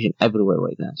fragmentation everywhere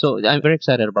right now. So I'm very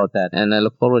excited about that, and I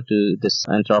look forward to this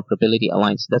Interoperability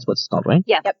Alliance. That's what it's called, right?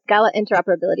 Yeah, yep. Gala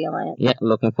Interoperability Alliance. Yeah,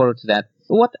 looking forward to that.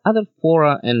 What other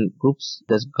fora and groups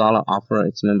does Gala offer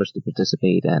its members to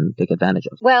participate and take advantage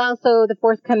of? Well, so the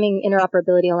forthcoming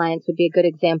Interoperability Alliance would be a good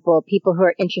example. People who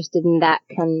are interested in that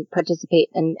can participate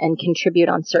and contribute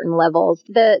on certain levels.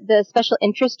 The special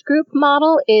interest group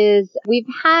model is we've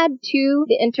had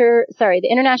the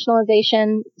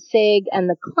internationalization SIG and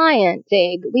the client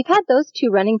SIG. We've had those two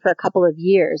running for a couple of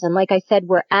years. And like I said,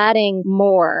 we're adding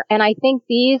more. And I think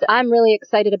I'm really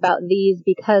excited about these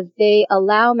because they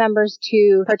allow members to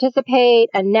to participate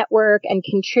and network and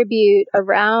contribute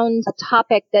around a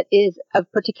topic that is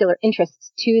of particular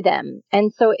interest to them.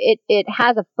 And so it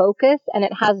has a focus and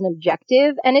it has an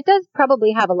objective, and it does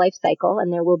probably have a life cycle,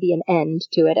 and there will be an end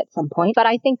to it at some point. But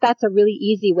I think that's a really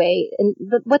easy way. And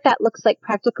what that looks like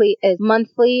practically is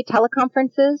monthly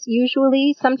teleconferences,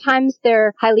 usually. Sometimes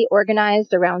they're highly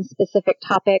organized around specific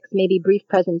topics, maybe brief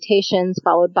presentations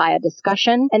followed by a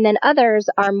discussion. And then others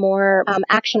are more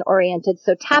action-oriented.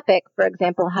 So TAPIC, for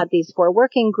example, had these 4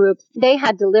 working groups. They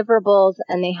had deliverables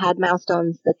and they had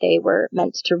milestones that they were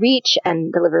meant to reach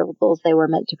and deliverables they were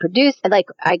meant to produce. And like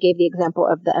I gave the example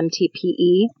of the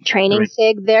MTPE training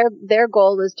SIG, their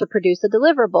goal is to produce a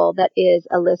deliverable that is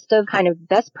a list of kind of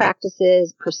best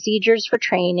practices, procedures for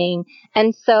training.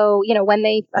 And so, when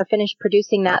they are finished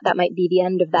producing that might be the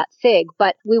end of that SIG.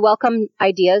 But we welcome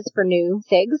ideas for new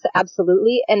SIGs,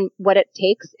 absolutely. And what it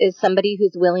takes is somebody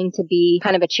who's willing to be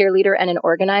kind of a cheerleader and an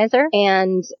organizer.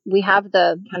 And we have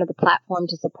the kind of the platform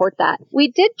to support that.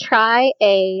 We did try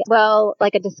a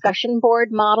discussion board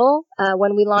model.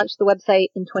 When we launched the website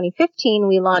in 2015,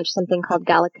 we launched something called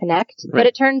Gala Connect. Right. But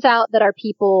it turns out that our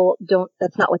people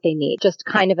that's not what they need. Just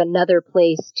kind of another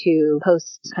place to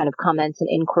post kind of comments and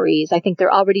inquiries. I think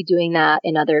they're already doing that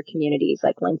in other communities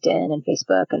like LinkedIn and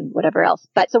Facebook and whatever else.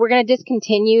 But so we're going to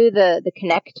discontinue the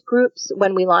Connect groups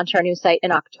when we launch our new site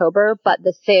in October, but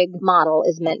the SIG model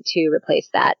is meant to replace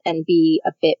that and be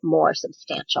a bit more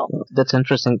substantial. That's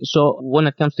interesting. So when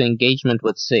it comes to engagement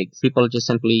with SIG, people just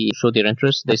simply show their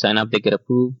interest, they sign up, they get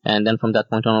approved, and then from that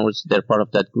point onwards, they're part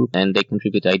of that group and they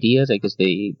contribute ideas, I guess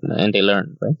they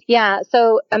learn, right? Yeah.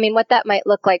 So, what that might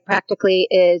look like practically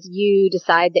is you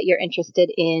decide that you're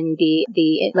interested in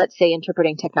the let's say,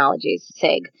 interpreting technologies,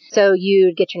 SIG. So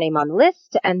you get your name on the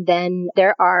list, and then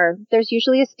there's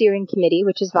usually a steering committee,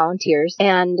 which is volunteers,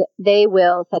 and they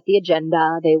will set the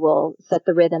agenda, they will set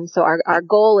the rhythm. So our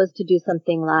goal is to do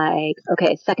something like,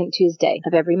 second Tuesday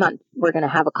of every month, we're going to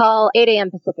have a call, 8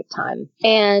 a.m. Pacific time.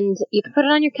 And you can put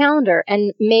it on your calendar.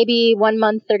 And maybe one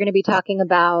month they're going to be talking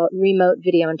about remote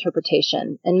video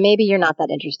interpretation. And maybe you're not that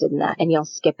interested in that and you'll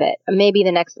skip it. Maybe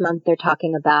the next month they're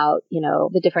talking about,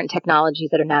 the different technologies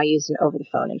that are now used in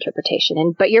over-the-phone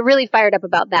interpretation. But you're really fired up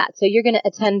about that. So you're going to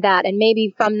attend that. And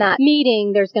maybe from that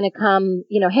meeting, there's going to come,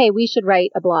 hey, we should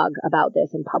write a blog about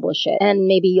this and publish it. And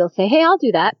maybe you'll say, hey, I'll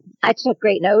do that. I took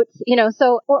great notes,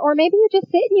 or maybe you just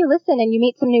sit and you listen and you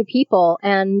meet some new people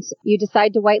and you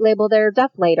decide to white label their stuff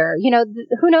later.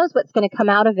 Who knows what's going to come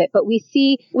out of it, but we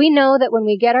know that when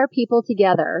we get our people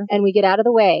together and we get out of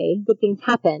the way, good things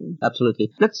happen. Absolutely.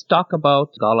 Let's talk about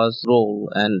Gala's role.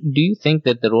 And do you think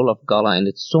that the role of Gala and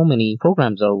its so many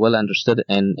programs are well understood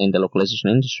in the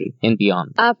localization industry and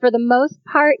beyond? For the most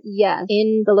part, yes,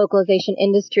 in the localization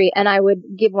industry. And I would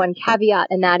give one caveat,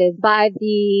 and that is by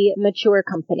the mature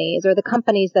companies or the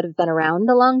companies that have been around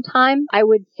a long time. I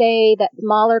would say that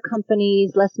smaller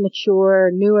companies, less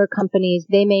mature, newer companies,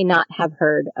 they may not have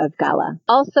heard of Gala.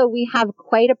 Also, we have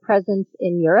quite a presence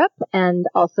in Europe and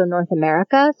also North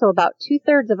America. So about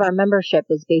 2/3 of our membership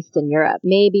is based in Europe.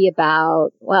 Maybe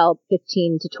about,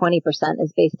 15 to 20%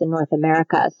 is based in North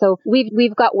America. So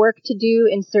we've got work to do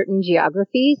in certain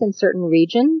geographies and certain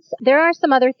regions. There are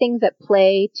some other things at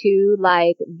play too,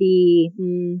 like the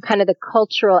kind of the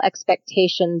cultural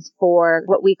expectations for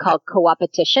what we call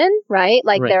co-opetition, right?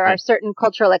 Like there are certain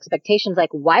cultural expectations,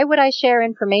 like why would I share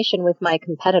information with my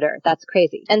competitor? That's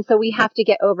crazy. And so we have to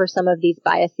get over some of these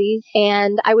biases.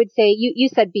 And I would say, you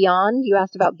said beyond, you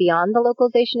asked about beyond the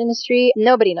localization industry.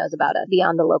 Nobody knows about it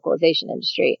beyond the localization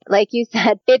industry. Like you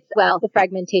said, it's, the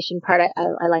fragmentation part,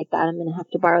 I like that. I'm going to have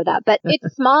to borrow that. But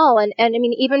it's small. And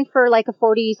even for like a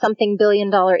 $40-something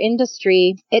billion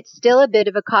industry, it's still a bit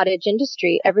of a cottage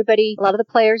industry. A lot of the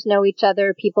players know each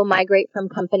other. People migrate from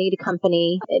company to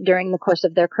company during the course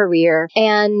of their career.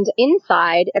 And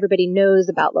inside, everybody knows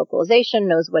about localization,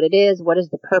 knows what it is, what is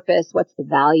the purpose, what's the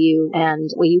value. And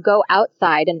when you go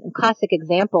outside, and a classic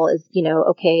example is,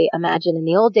 imagine in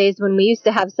the old days when we used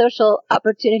to have social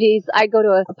opportunities, I go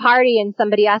to a party and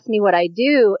somebody asks me what I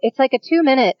do. It's like a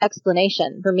 2-minute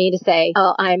explanation for me to say,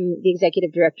 oh, I'm the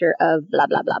executive director of blah,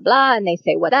 blah, blah, blah. And they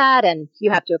say, what's that? And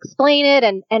you have to explain it.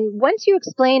 And once you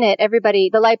explain it, everybody,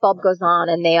 the light bulb goes on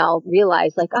and they all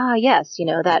realize like, yes,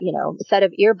 that, set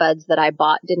of earbuds that I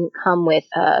bought didn't come with,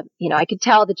 I could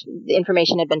tell that the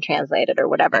information had been translated or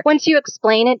whatever. Once you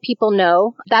explain it, people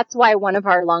know. That's why one of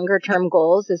our longer term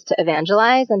goals is to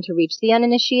evangelize and to reach the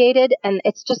uninitiated. And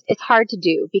it's hard to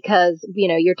do because,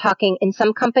 you're talking in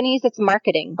some companies, it's a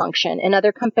marketing function. In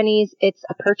other companies, it's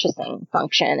a purchasing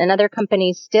function. In other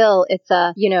companies, still, it's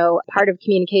a, part of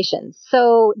communications.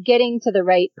 So getting to the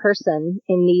right person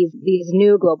in these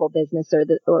new global businesses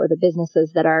business or the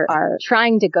businesses that are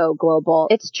trying to go global,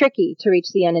 it's tricky to reach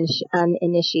the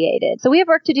uninitiated. So we have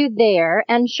work to do there,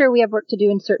 and sure, we have work to do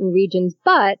in certain regions,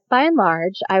 but by and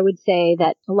large, I would say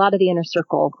that a lot of the inner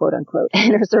circle, quote unquote,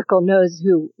 inner circle knows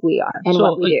who we are and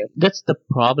what we do. That's the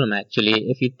problem, actually.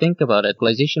 If you think about it,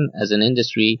 localization as an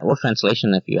industry, or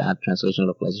translation, if you add translation,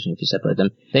 localization, if you separate them,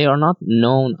 they are not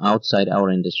known outside our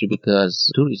industry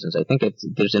because two reasons. I think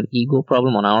there's an ego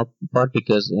problem on our part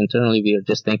because internally we are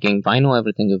just thinking, if I know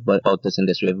everything about this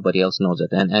industry, everybody else knows it.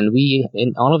 And we,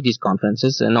 in all of these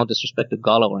conferences, and no disrespect to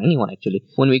Gala or anyone actually,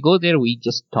 when we go there, we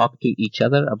just talk to each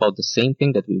other about the same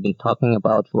thing that we've been talking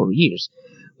about for years.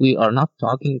 We are not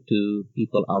talking to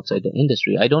people outside the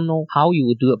industry. I don't know how you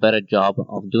would do a better job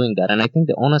of doing that. And I think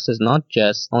the onus is not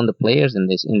just on the players in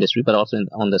this industry, but also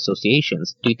on the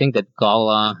associations. Do you think that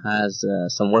Gala has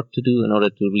some work to do in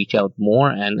order to reach out more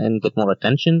and get more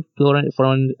attention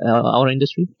to our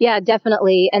industry? Yeah,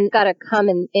 definitely. And got to come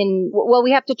well,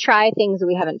 we have to try things that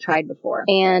we haven't tried before.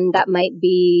 And that might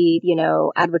be,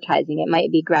 advertising. It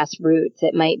might be grassroots.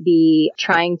 It might be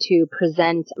trying to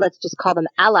present, let's just call them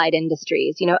allied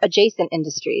industries, adjacent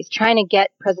industries, trying to get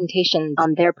presentations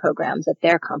on their programs at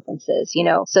their conferences,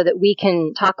 so that we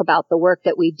can talk about the work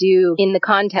that we do in the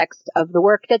context of the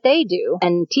work that they do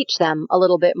and teach them a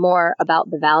little bit more about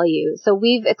the value. So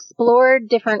we've explored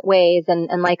different ways. And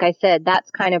like I said, that's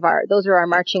kind of those are our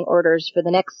marching orders for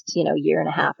the next, year and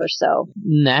a half or so.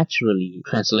 Naturally,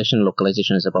 translation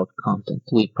localization is about content.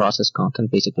 We process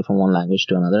content basically from one language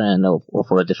to another or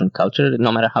for a different culture.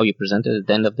 No matter how you present it, at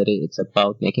the end of the day, it's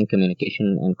about making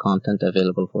communication and content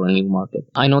available for a new market.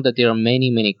 I know that there are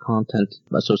many content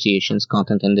associations,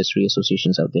 content industry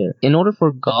associations out there. In order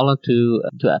for Gala to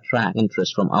attract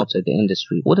interest from outside the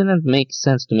industry, wouldn't it make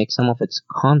sense to make some of its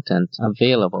content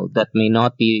available that may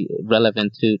not be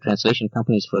relevant to translation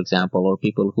companies, for example, or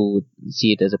people who would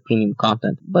see it as a premium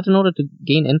content? But in order to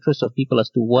gain interest of people as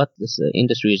to what this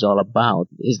industry is all about,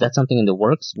 is that something in the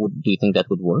works? Do you think that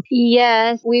would work?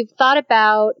 Yes, we've thought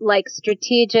about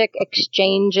strategic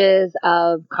exchanges of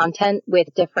content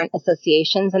with different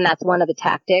associations, and that's one of the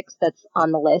tactics that's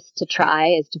on the list to try,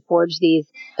 is to forge these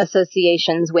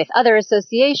associations with other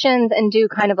associations and do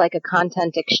kind of like a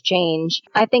content exchange.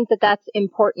 I think that that's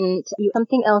important.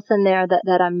 Something else in there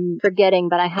that I'm forgetting,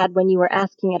 but I had when you were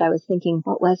asking it, I was thinking,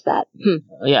 what was that?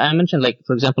 Yeah, I mentioned,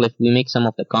 for example, if we make some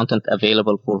of the content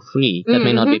available for free, that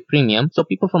may not be premium, so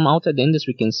people from outside the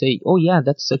industry can say, oh yeah,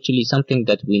 that's actually something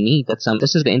that we need.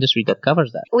 This is the industry that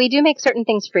covers that. We do make certain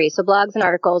things free. So blogs and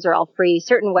articles are all free.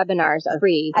 Certain webinars are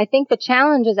free. I think the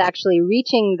challenge is actually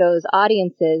reaching those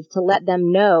audiences to let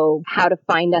them know how to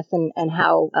find us and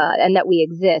how and that we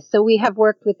exist. So we have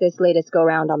worked with this latest go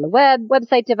around on the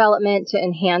website development to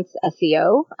enhance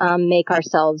SEO,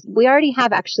 we already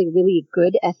have actually really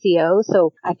good SEO.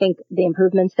 So I think the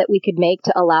improvements that we could make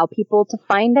to allow people to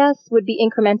find us would be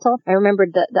incremental. I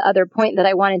remembered the other point that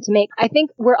I wanted to make. I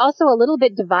think we're also a little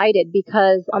bit divided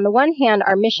because on the one hand,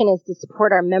 our mission is to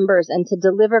support our members and to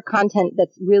deliver content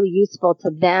that's really useful to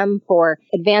them for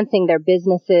advancing their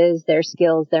businesses, their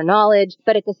skills, their knowledge.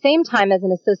 But at the same time, as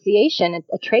an association,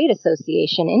 a trade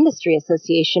association, industry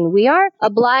association, we are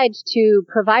obliged to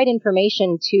provide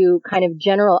information to kind of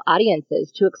general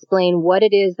audiences to explain what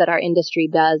it is that our industry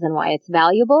does and why it's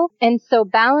valuable. And so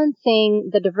balancing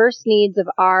the diverse needs of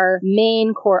our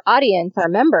main core audience, our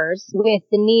members, with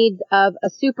the needs of a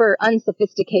super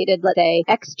unsophisticated, let's say,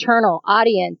 external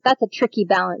audience, that's a tricky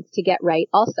balance to get right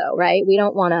also, right? We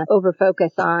don't want to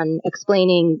over-focus on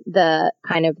explaining the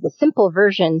kind of the simple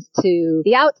versions to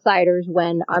the outsiders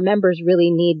when our members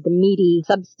really need the meaty,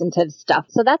 substantive stuff.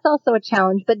 So that's also a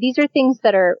challenge. But these are things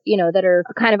that are, that are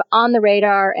kind of on the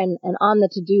radar and on the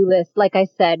to-do list. Like I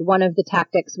said, one of the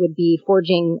tactics would be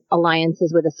forging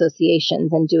alliances with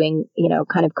associations and doing,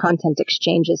 kind of content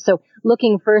exchanges. So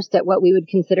looking first at what we would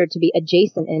consider to be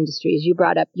adjacent industries. You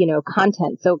brought up,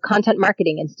 content. So Content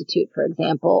Marketing Institute, for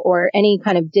example, or any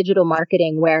kind of digital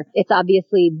marketing where it's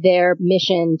obviously their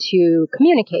mission to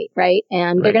communicate, right?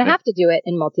 And they're going to have to do it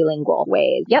in multilingual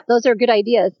ways. Yep, those are good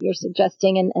ideas you're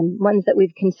suggesting and ones that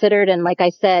we've considered. And like I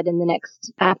said,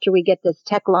 after we get this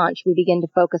tech launch, we begin to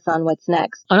focus on what's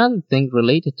next. Another thing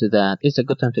related to that, it's a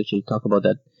good time to actually talk about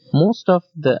that. Most of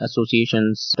the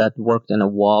associations that worked in a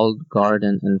walled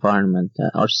garden environment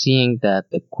are seeing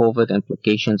that the COVID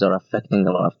implications are affecting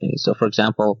a lot of things. So, for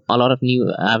example, a lot of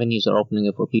new avenues are opening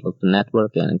up for people to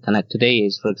network and connect. Today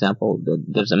is, for example,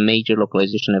 there's a major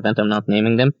localization event, I'm not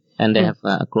naming them, And they have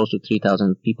close to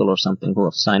 3,000 people or something who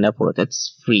have signed up for it.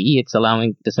 It's free. It's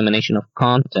allowing dissemination of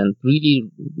content, really,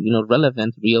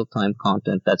 relevant real-time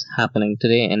content that's happening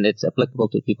today, and it's applicable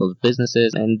to people's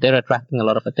businesses, and they're attracting a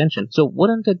lot of attention. So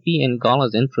wouldn't it be in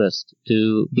Gala's interest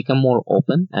to become more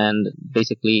open and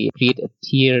basically create a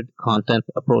tiered content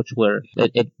approach where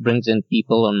it brings in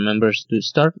people or members to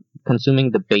start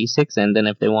consuming the basics, and then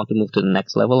if they want to move to the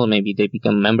next level, maybe they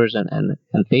become members and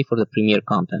pay for the premier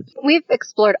content? We've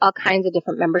explored all kinds of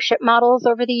different membership models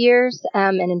over the years.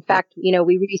 And in fact,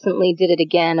 we recently did it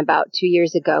again about 2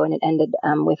 years ago, and it ended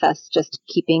with us just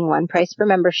keeping one price for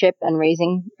membership and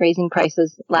raising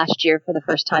prices last year for the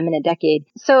first time in a decade.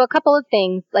 So a couple of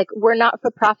things, like we're not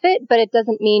for profit, but it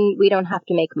doesn't mean we don't have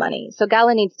to make money. So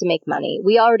Gala needs to make money.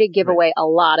 We already give away a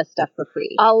lot of stuff for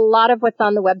free. A lot of what's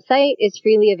on the website is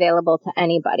freely available to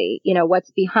anybody.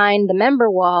 What's behind the member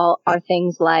wall are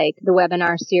things like the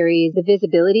webinar series, the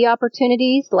visibility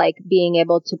opportunities, like being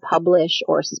able to publish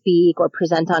or speak or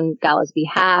present on Gala's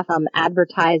behalf,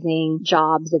 advertising,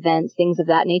 jobs, events, things of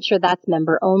that nature. That's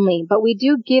member only. But we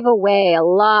do give away a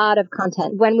lot of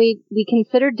content. When we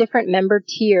consider different member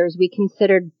tiers, we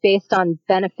considered based on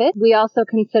benefit. We also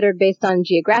considered based on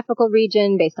geographical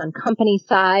region, based on company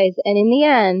size. And in the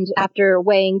end, after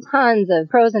weighing tons of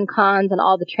pros and cons and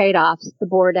all the trade-offs, the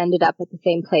board ended up at the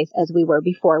same place as we were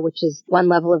before, which is one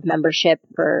level of membership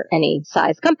for any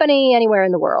size company anywhere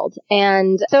in the world.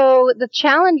 And so the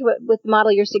challenge with the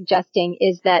model you're suggesting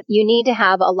is that you need to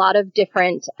have a lot of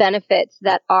different benefits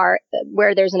that are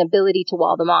where there's an ability to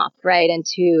wall them off, right? And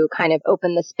to kind of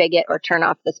open the spigot or turn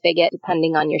off the spigot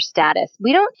depending on your status.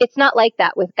 It's not like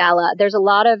that with Gala. There's a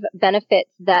lot of benefits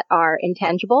that are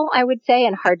intangible, I would say,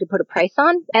 and hard to put a price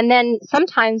on. And then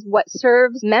sometimes what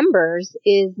serves members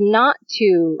is not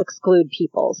to exclude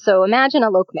people. So imagine a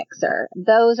Loke Mixer.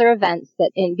 Those are events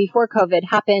that before COVID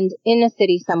happened in a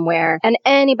city somewhere, and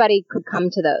anybody could come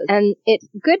to those. And it's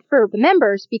good for the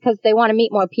members because they want to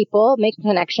meet more people, make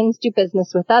connections, do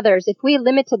business with others. If we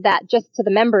limited that just to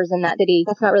the members in that city,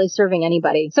 that's not really serving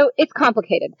anybody. So it's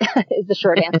complicated, is the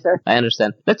short answer. I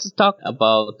understand. Let's talk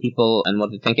about people and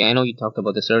what they're thinking. I know you talked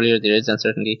about this earlier. There is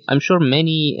uncertainty. I'm sure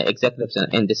many executives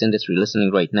in this industry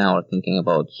listening right now are thinking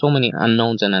about so many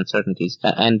unknowns and uncertainties.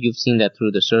 And you've seen that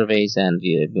through the surveys and,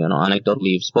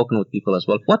 anecdotally, you've spoken with people as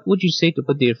well. What would you say to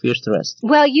put their fears to rest?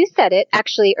 Well, you said it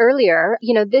actually earlier.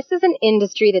 This is an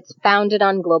industry that's founded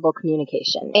on global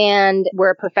communication, and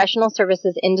we're a professional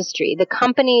services industry. The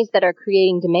companies that are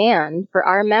creating demand for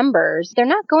our members, they're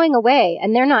not going away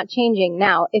and they're not changing.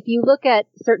 Now, if you look at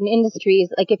certain industries,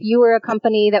 like if you were a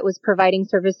company that was providing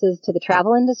services to the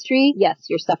travel industry, yes,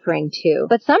 you're suffering too.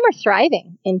 But some are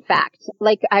thriving, in fact.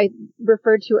 Like I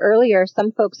referred to earlier,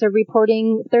 some folks are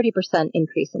reporting 30%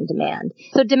 increase in demand.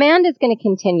 So demand is going to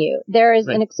continue. There is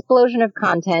an explosion of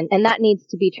content, and that needs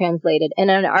to be translated. And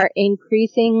in our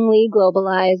increasingly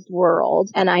globalized world,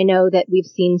 and I know that we've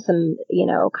seen some,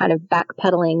 kind of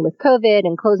backpedaling with COVID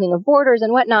and closing of borders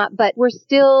and whatnot, but we're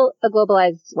still a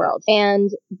globalized world. And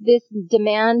this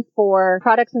demand for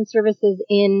products and services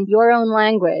in your own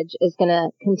language is going to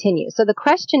continue. So the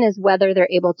question is whether they're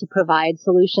able to provide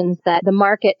solutions that the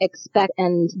market expects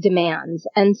and demands.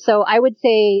 And so I would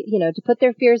say, to put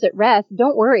their fears at rest,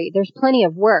 don't worry. There's plenty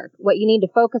of work. What you need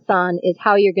to focus on is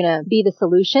how you're going to be the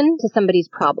solution to somebody's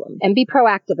problem and be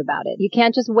proactive about it. You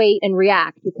can't just wait and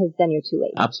react because then you're too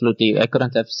late. Absolutely. I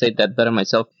couldn't have said that better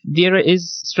myself. There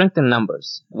is strength in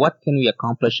numbers. What can we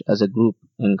accomplish as a group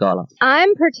in Gala?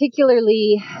 I'm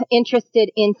particularly interested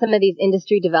in some of these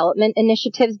industry development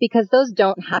initiatives because those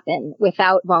don't happen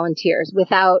without volunteers,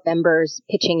 without members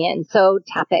pitching in. So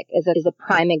TAPIC is a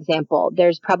prime example.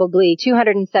 There's probably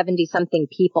 270 something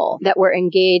people that were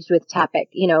engaged with TAPIC.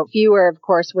 Fewer, of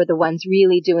course, were the ones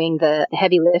really doing the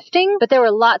heavy lifting, but there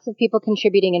were lots of people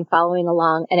contributing and following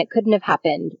along, and it couldn't have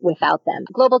happened without them.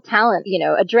 Global talent,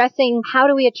 addressing how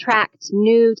do we attract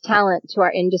new talent to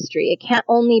our industry? It can't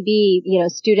only be,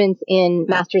 students in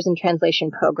master's in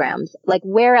translation programs. Like,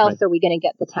 where else are we going to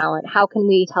get the talent? How can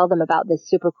we tell them about this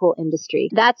super cool industry?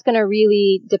 That's going to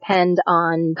really depend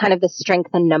on kind of the strength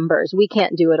and numbers. We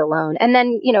can't do it alone. And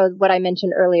then, what I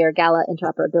mentioned earlier, Gala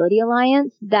Interoperability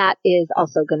Alliance, that is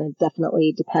also going to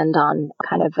definitely depend on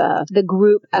kind of the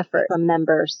group effort from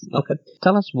members. Okay.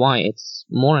 Tell us why it's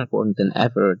more important than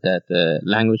ever that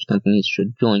language companies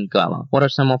should join Gala. What are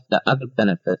some of the other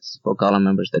benefits for Gala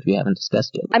members that we haven't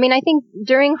discussed yet? I mean, I think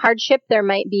During hardship, there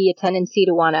might be a tendency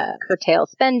to want to curtail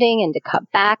spending and to cut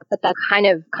back, but that's kind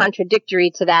of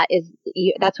contradictory to that is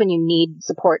that's when you need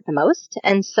support the most.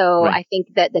 And so I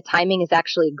think that the timing is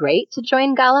actually great to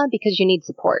join Gala because you need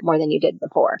support more than you did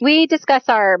before. We discuss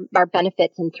our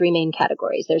benefits in three main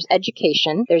categories. There's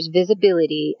education, there's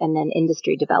visibility, and then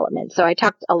industry development. So I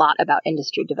talked a lot about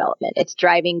industry development. It's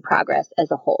driving progress as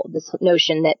a whole. This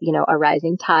notion that, a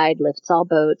rising tide lifts all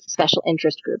boats. Special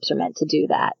interest groups are meant to do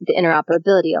that. The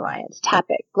Interoperability Alliance,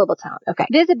 TAPIC, Global Talent. Okay.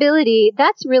 Visibility,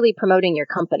 that's really promoting your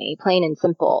company, plain and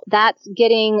simple. That's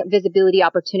getting visibility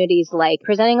opportunities like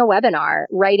presenting a webinar,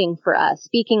 writing for us,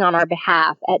 speaking on our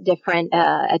behalf at different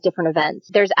events.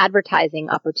 There's advertising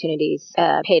opportunities,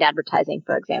 paid advertising,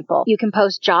 for example. You can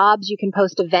post jobs, you can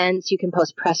post events, you can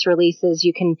post press releases,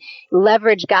 you can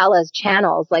leverage Gala's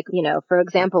channels. Like, for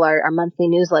example, our monthly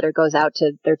newsletter goes out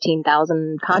to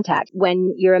 13,000 contacts.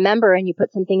 When you're a member and you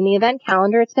put something in the event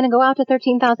calendar, it's going to go out to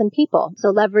 13,000 people. So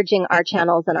leveraging our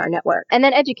channels and our network. And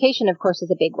then education, of course,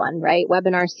 is a big one, right?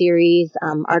 Webinar series,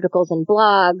 articles and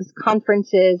blogs,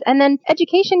 conferences. And then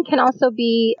education can also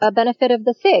be a benefit of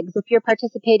the SIGs. If you're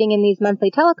participating in these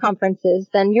monthly teleconferences,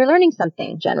 then you're learning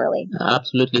something generally.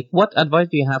 Absolutely. What advice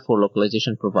do you have for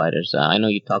localization providers? I know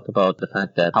you talked about the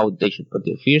fact that how they should put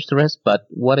their fears to rest, but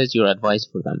what is your advice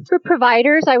for them? For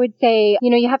providers, I would say,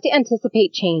 you have to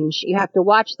anticipate change. You have to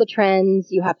watch the trends.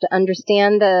 You have to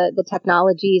understand the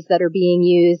technologies that are being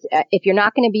used. If you're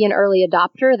not going to be an early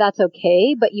adopter, that's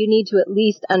okay, but you need to at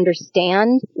least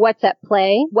understand what's at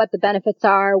play, what the benefits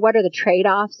are, what are the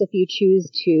trade-offs if you choose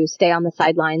to stay on the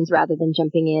sidelines rather than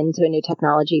jumping into a new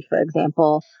technology, for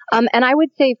example. And I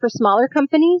would say for smaller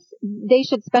companies, they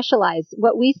should specialize.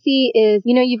 What we see is,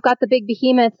 you've got the big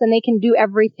behemoths and they can do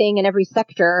everything in every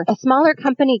sector. A smaller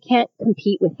company can't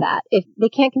compete with that. If they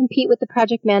can't compete with the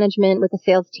project management, with the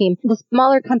sales team, the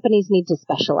smaller companies need to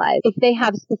specialize. If they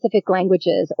have specific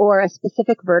languages or a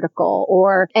specific vertical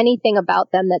or anything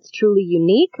about them that's truly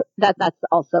unique, that's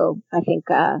also, I think,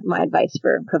 my advice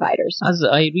for providers. As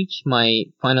I reach my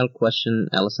final question,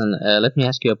 Alison, let me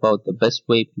ask you about the best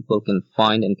way people can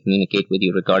find and communicate with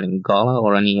you regarding Gala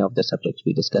or any of the subjects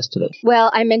we discussed today. Well,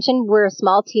 I mentioned we're a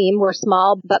small team. We're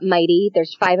small but mighty.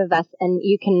 There's 5 of us, and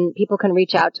people can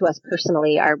reach out to us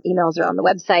personally. Our emails are on the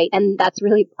website, and that's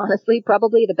really, honestly,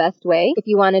 probably the best way. If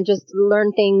you want to just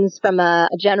learn things from a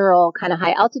general kind of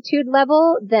high altitude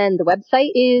level, then the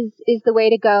website is the way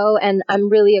to go. And I'm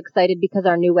really excited because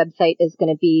our new website is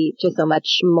going to be just so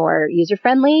much more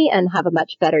user-friendly and have a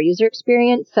much better user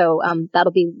experience. So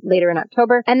that'll be later in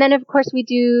October. And then, of course, we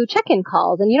do check-in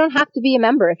calls, and you don't have to be a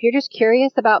member. If you're just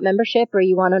curious about membership or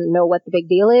you want to know what the big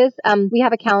deal is, we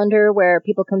have a calendar where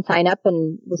people can sign up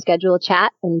and we'll schedule a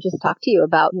chat and just talk to you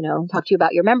about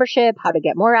your membership, how to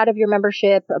get more out of your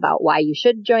membership, about why you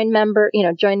should join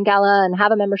Gala and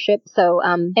have a membership. So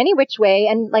any which way.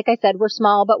 And like I said, we're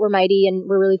small, but we're mighty, and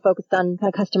we're really focused on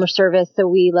kind of customer service. So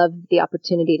we love the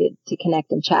opportunity to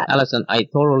connect and chat. Alison, I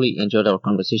thoroughly enjoyed our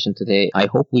conversation today. I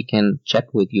hope we can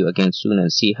check with you again soon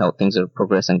and see how things are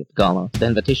progressing at Gala. The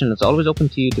invitation is always open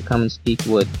to you to come and speak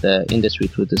with the industry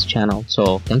through this channel.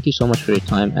 So thank you so much for your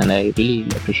time, and I really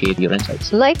appreciate your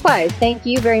insights. Likewise. Thank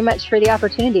you very much for the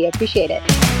opportunity. I appreciate it.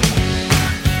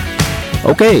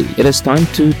 Okay, it is time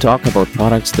to talk about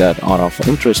products that are of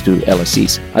interest to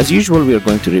LSCs. As usual, we are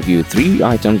going to review 3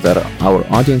 items that our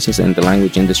audiences in the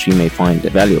language industry may find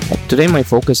valuable. Today, my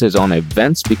focus is on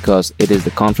events because it is the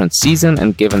conference season,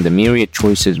 and given the myriad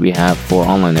choices we have for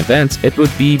online events, it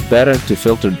would be better to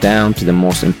filter down to the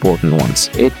most important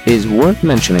ones. It is worth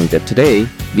mentioning that today,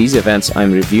 these events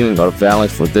I'm reviewing are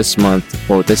valid for this month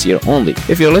or this year only.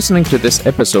 If you're listening to this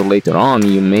episode later on,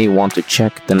 you may want to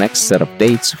check the next set of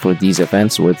dates for these events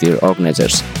with your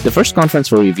organizers. The first conference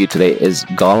for review today is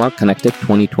Gala Connected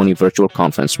 2020 Virtual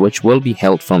Conference, which will be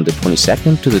held from the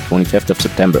 22nd to the 25th of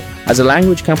September. As a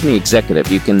language company executive,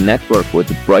 you can network with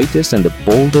the brightest and the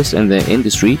boldest in the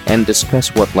industry and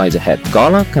discuss what lies ahead.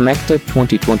 Gala Connected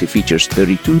 2020 features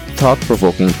 32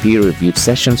 thought-provoking peer-reviewed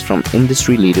sessions from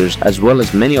industry leaders, as well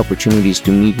as many opportunities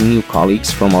to meet new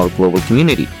colleagues from our global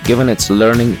community. Given its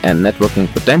learning and networking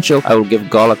potential, I will give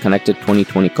Gala Connected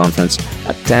 2020 conference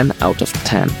a 10 out of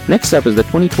 10. Next up is the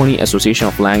 2020 Association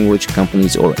of Language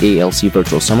Companies, or ALC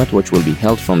Virtual Summit, which will be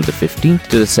held from the 15th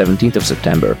to the 17th of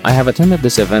September. I have attended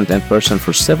this event in person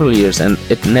for several years, and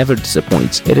it never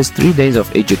disappoints. It is 3 days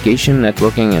of education,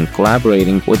 networking, and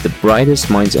collaborating with the brightest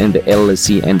minds in the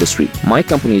LSC industry. My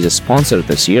company is a sponsor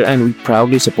this year, and we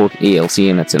proudly support ALC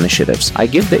in its initiatives. I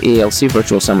give the ALC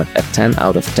Virtual Summit a 10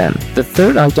 out of 10. The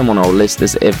third item on our list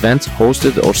is events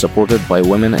hosted or supported by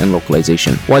women in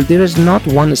localization. While there is not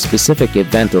one specific specific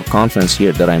event or conference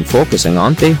here that I'm focusing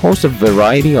on, they host a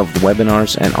variety of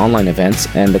webinars and online events,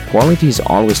 and the quality is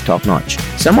always top-notch.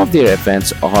 Some of their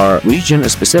events are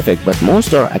region-specific, but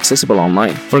most are accessible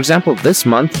online. For example, this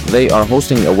month, they are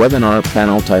hosting a webinar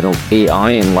panel titled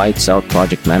AI in Lights Out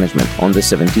Project Management on the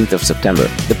 17th of September.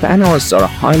 The panelists are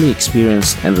highly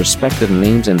experienced and respected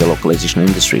names in the localization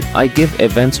industry. I give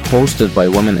events hosted by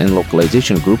Women in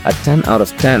Localization Group a 10 out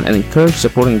of 10 and encourage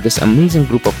supporting this amazing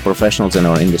group of professionals in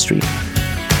our industry.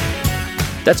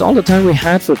 That's all the time we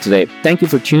had for today. Thank you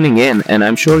for tuning in, and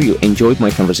I'm sure you enjoyed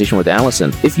my conversation with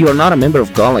Allison. If you are not a member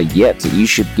of GALA yet, you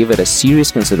should give it a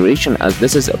serious consideration, as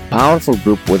this is a powerful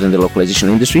group within the localization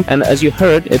industry, and as you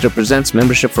heard, it represents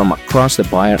membership from across the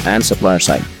buyer and supplier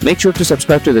side. Make sure to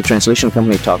subscribe to the Translation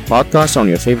Company Talk podcast on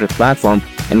your favorite platform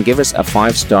and give us a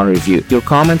 5-star review. Your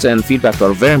comments and feedback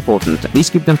are very important. Please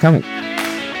keep them coming.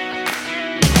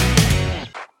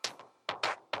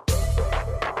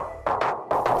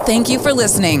 Thank you for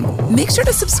listening. Make sure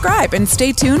to subscribe and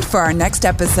stay tuned for our next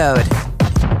episode.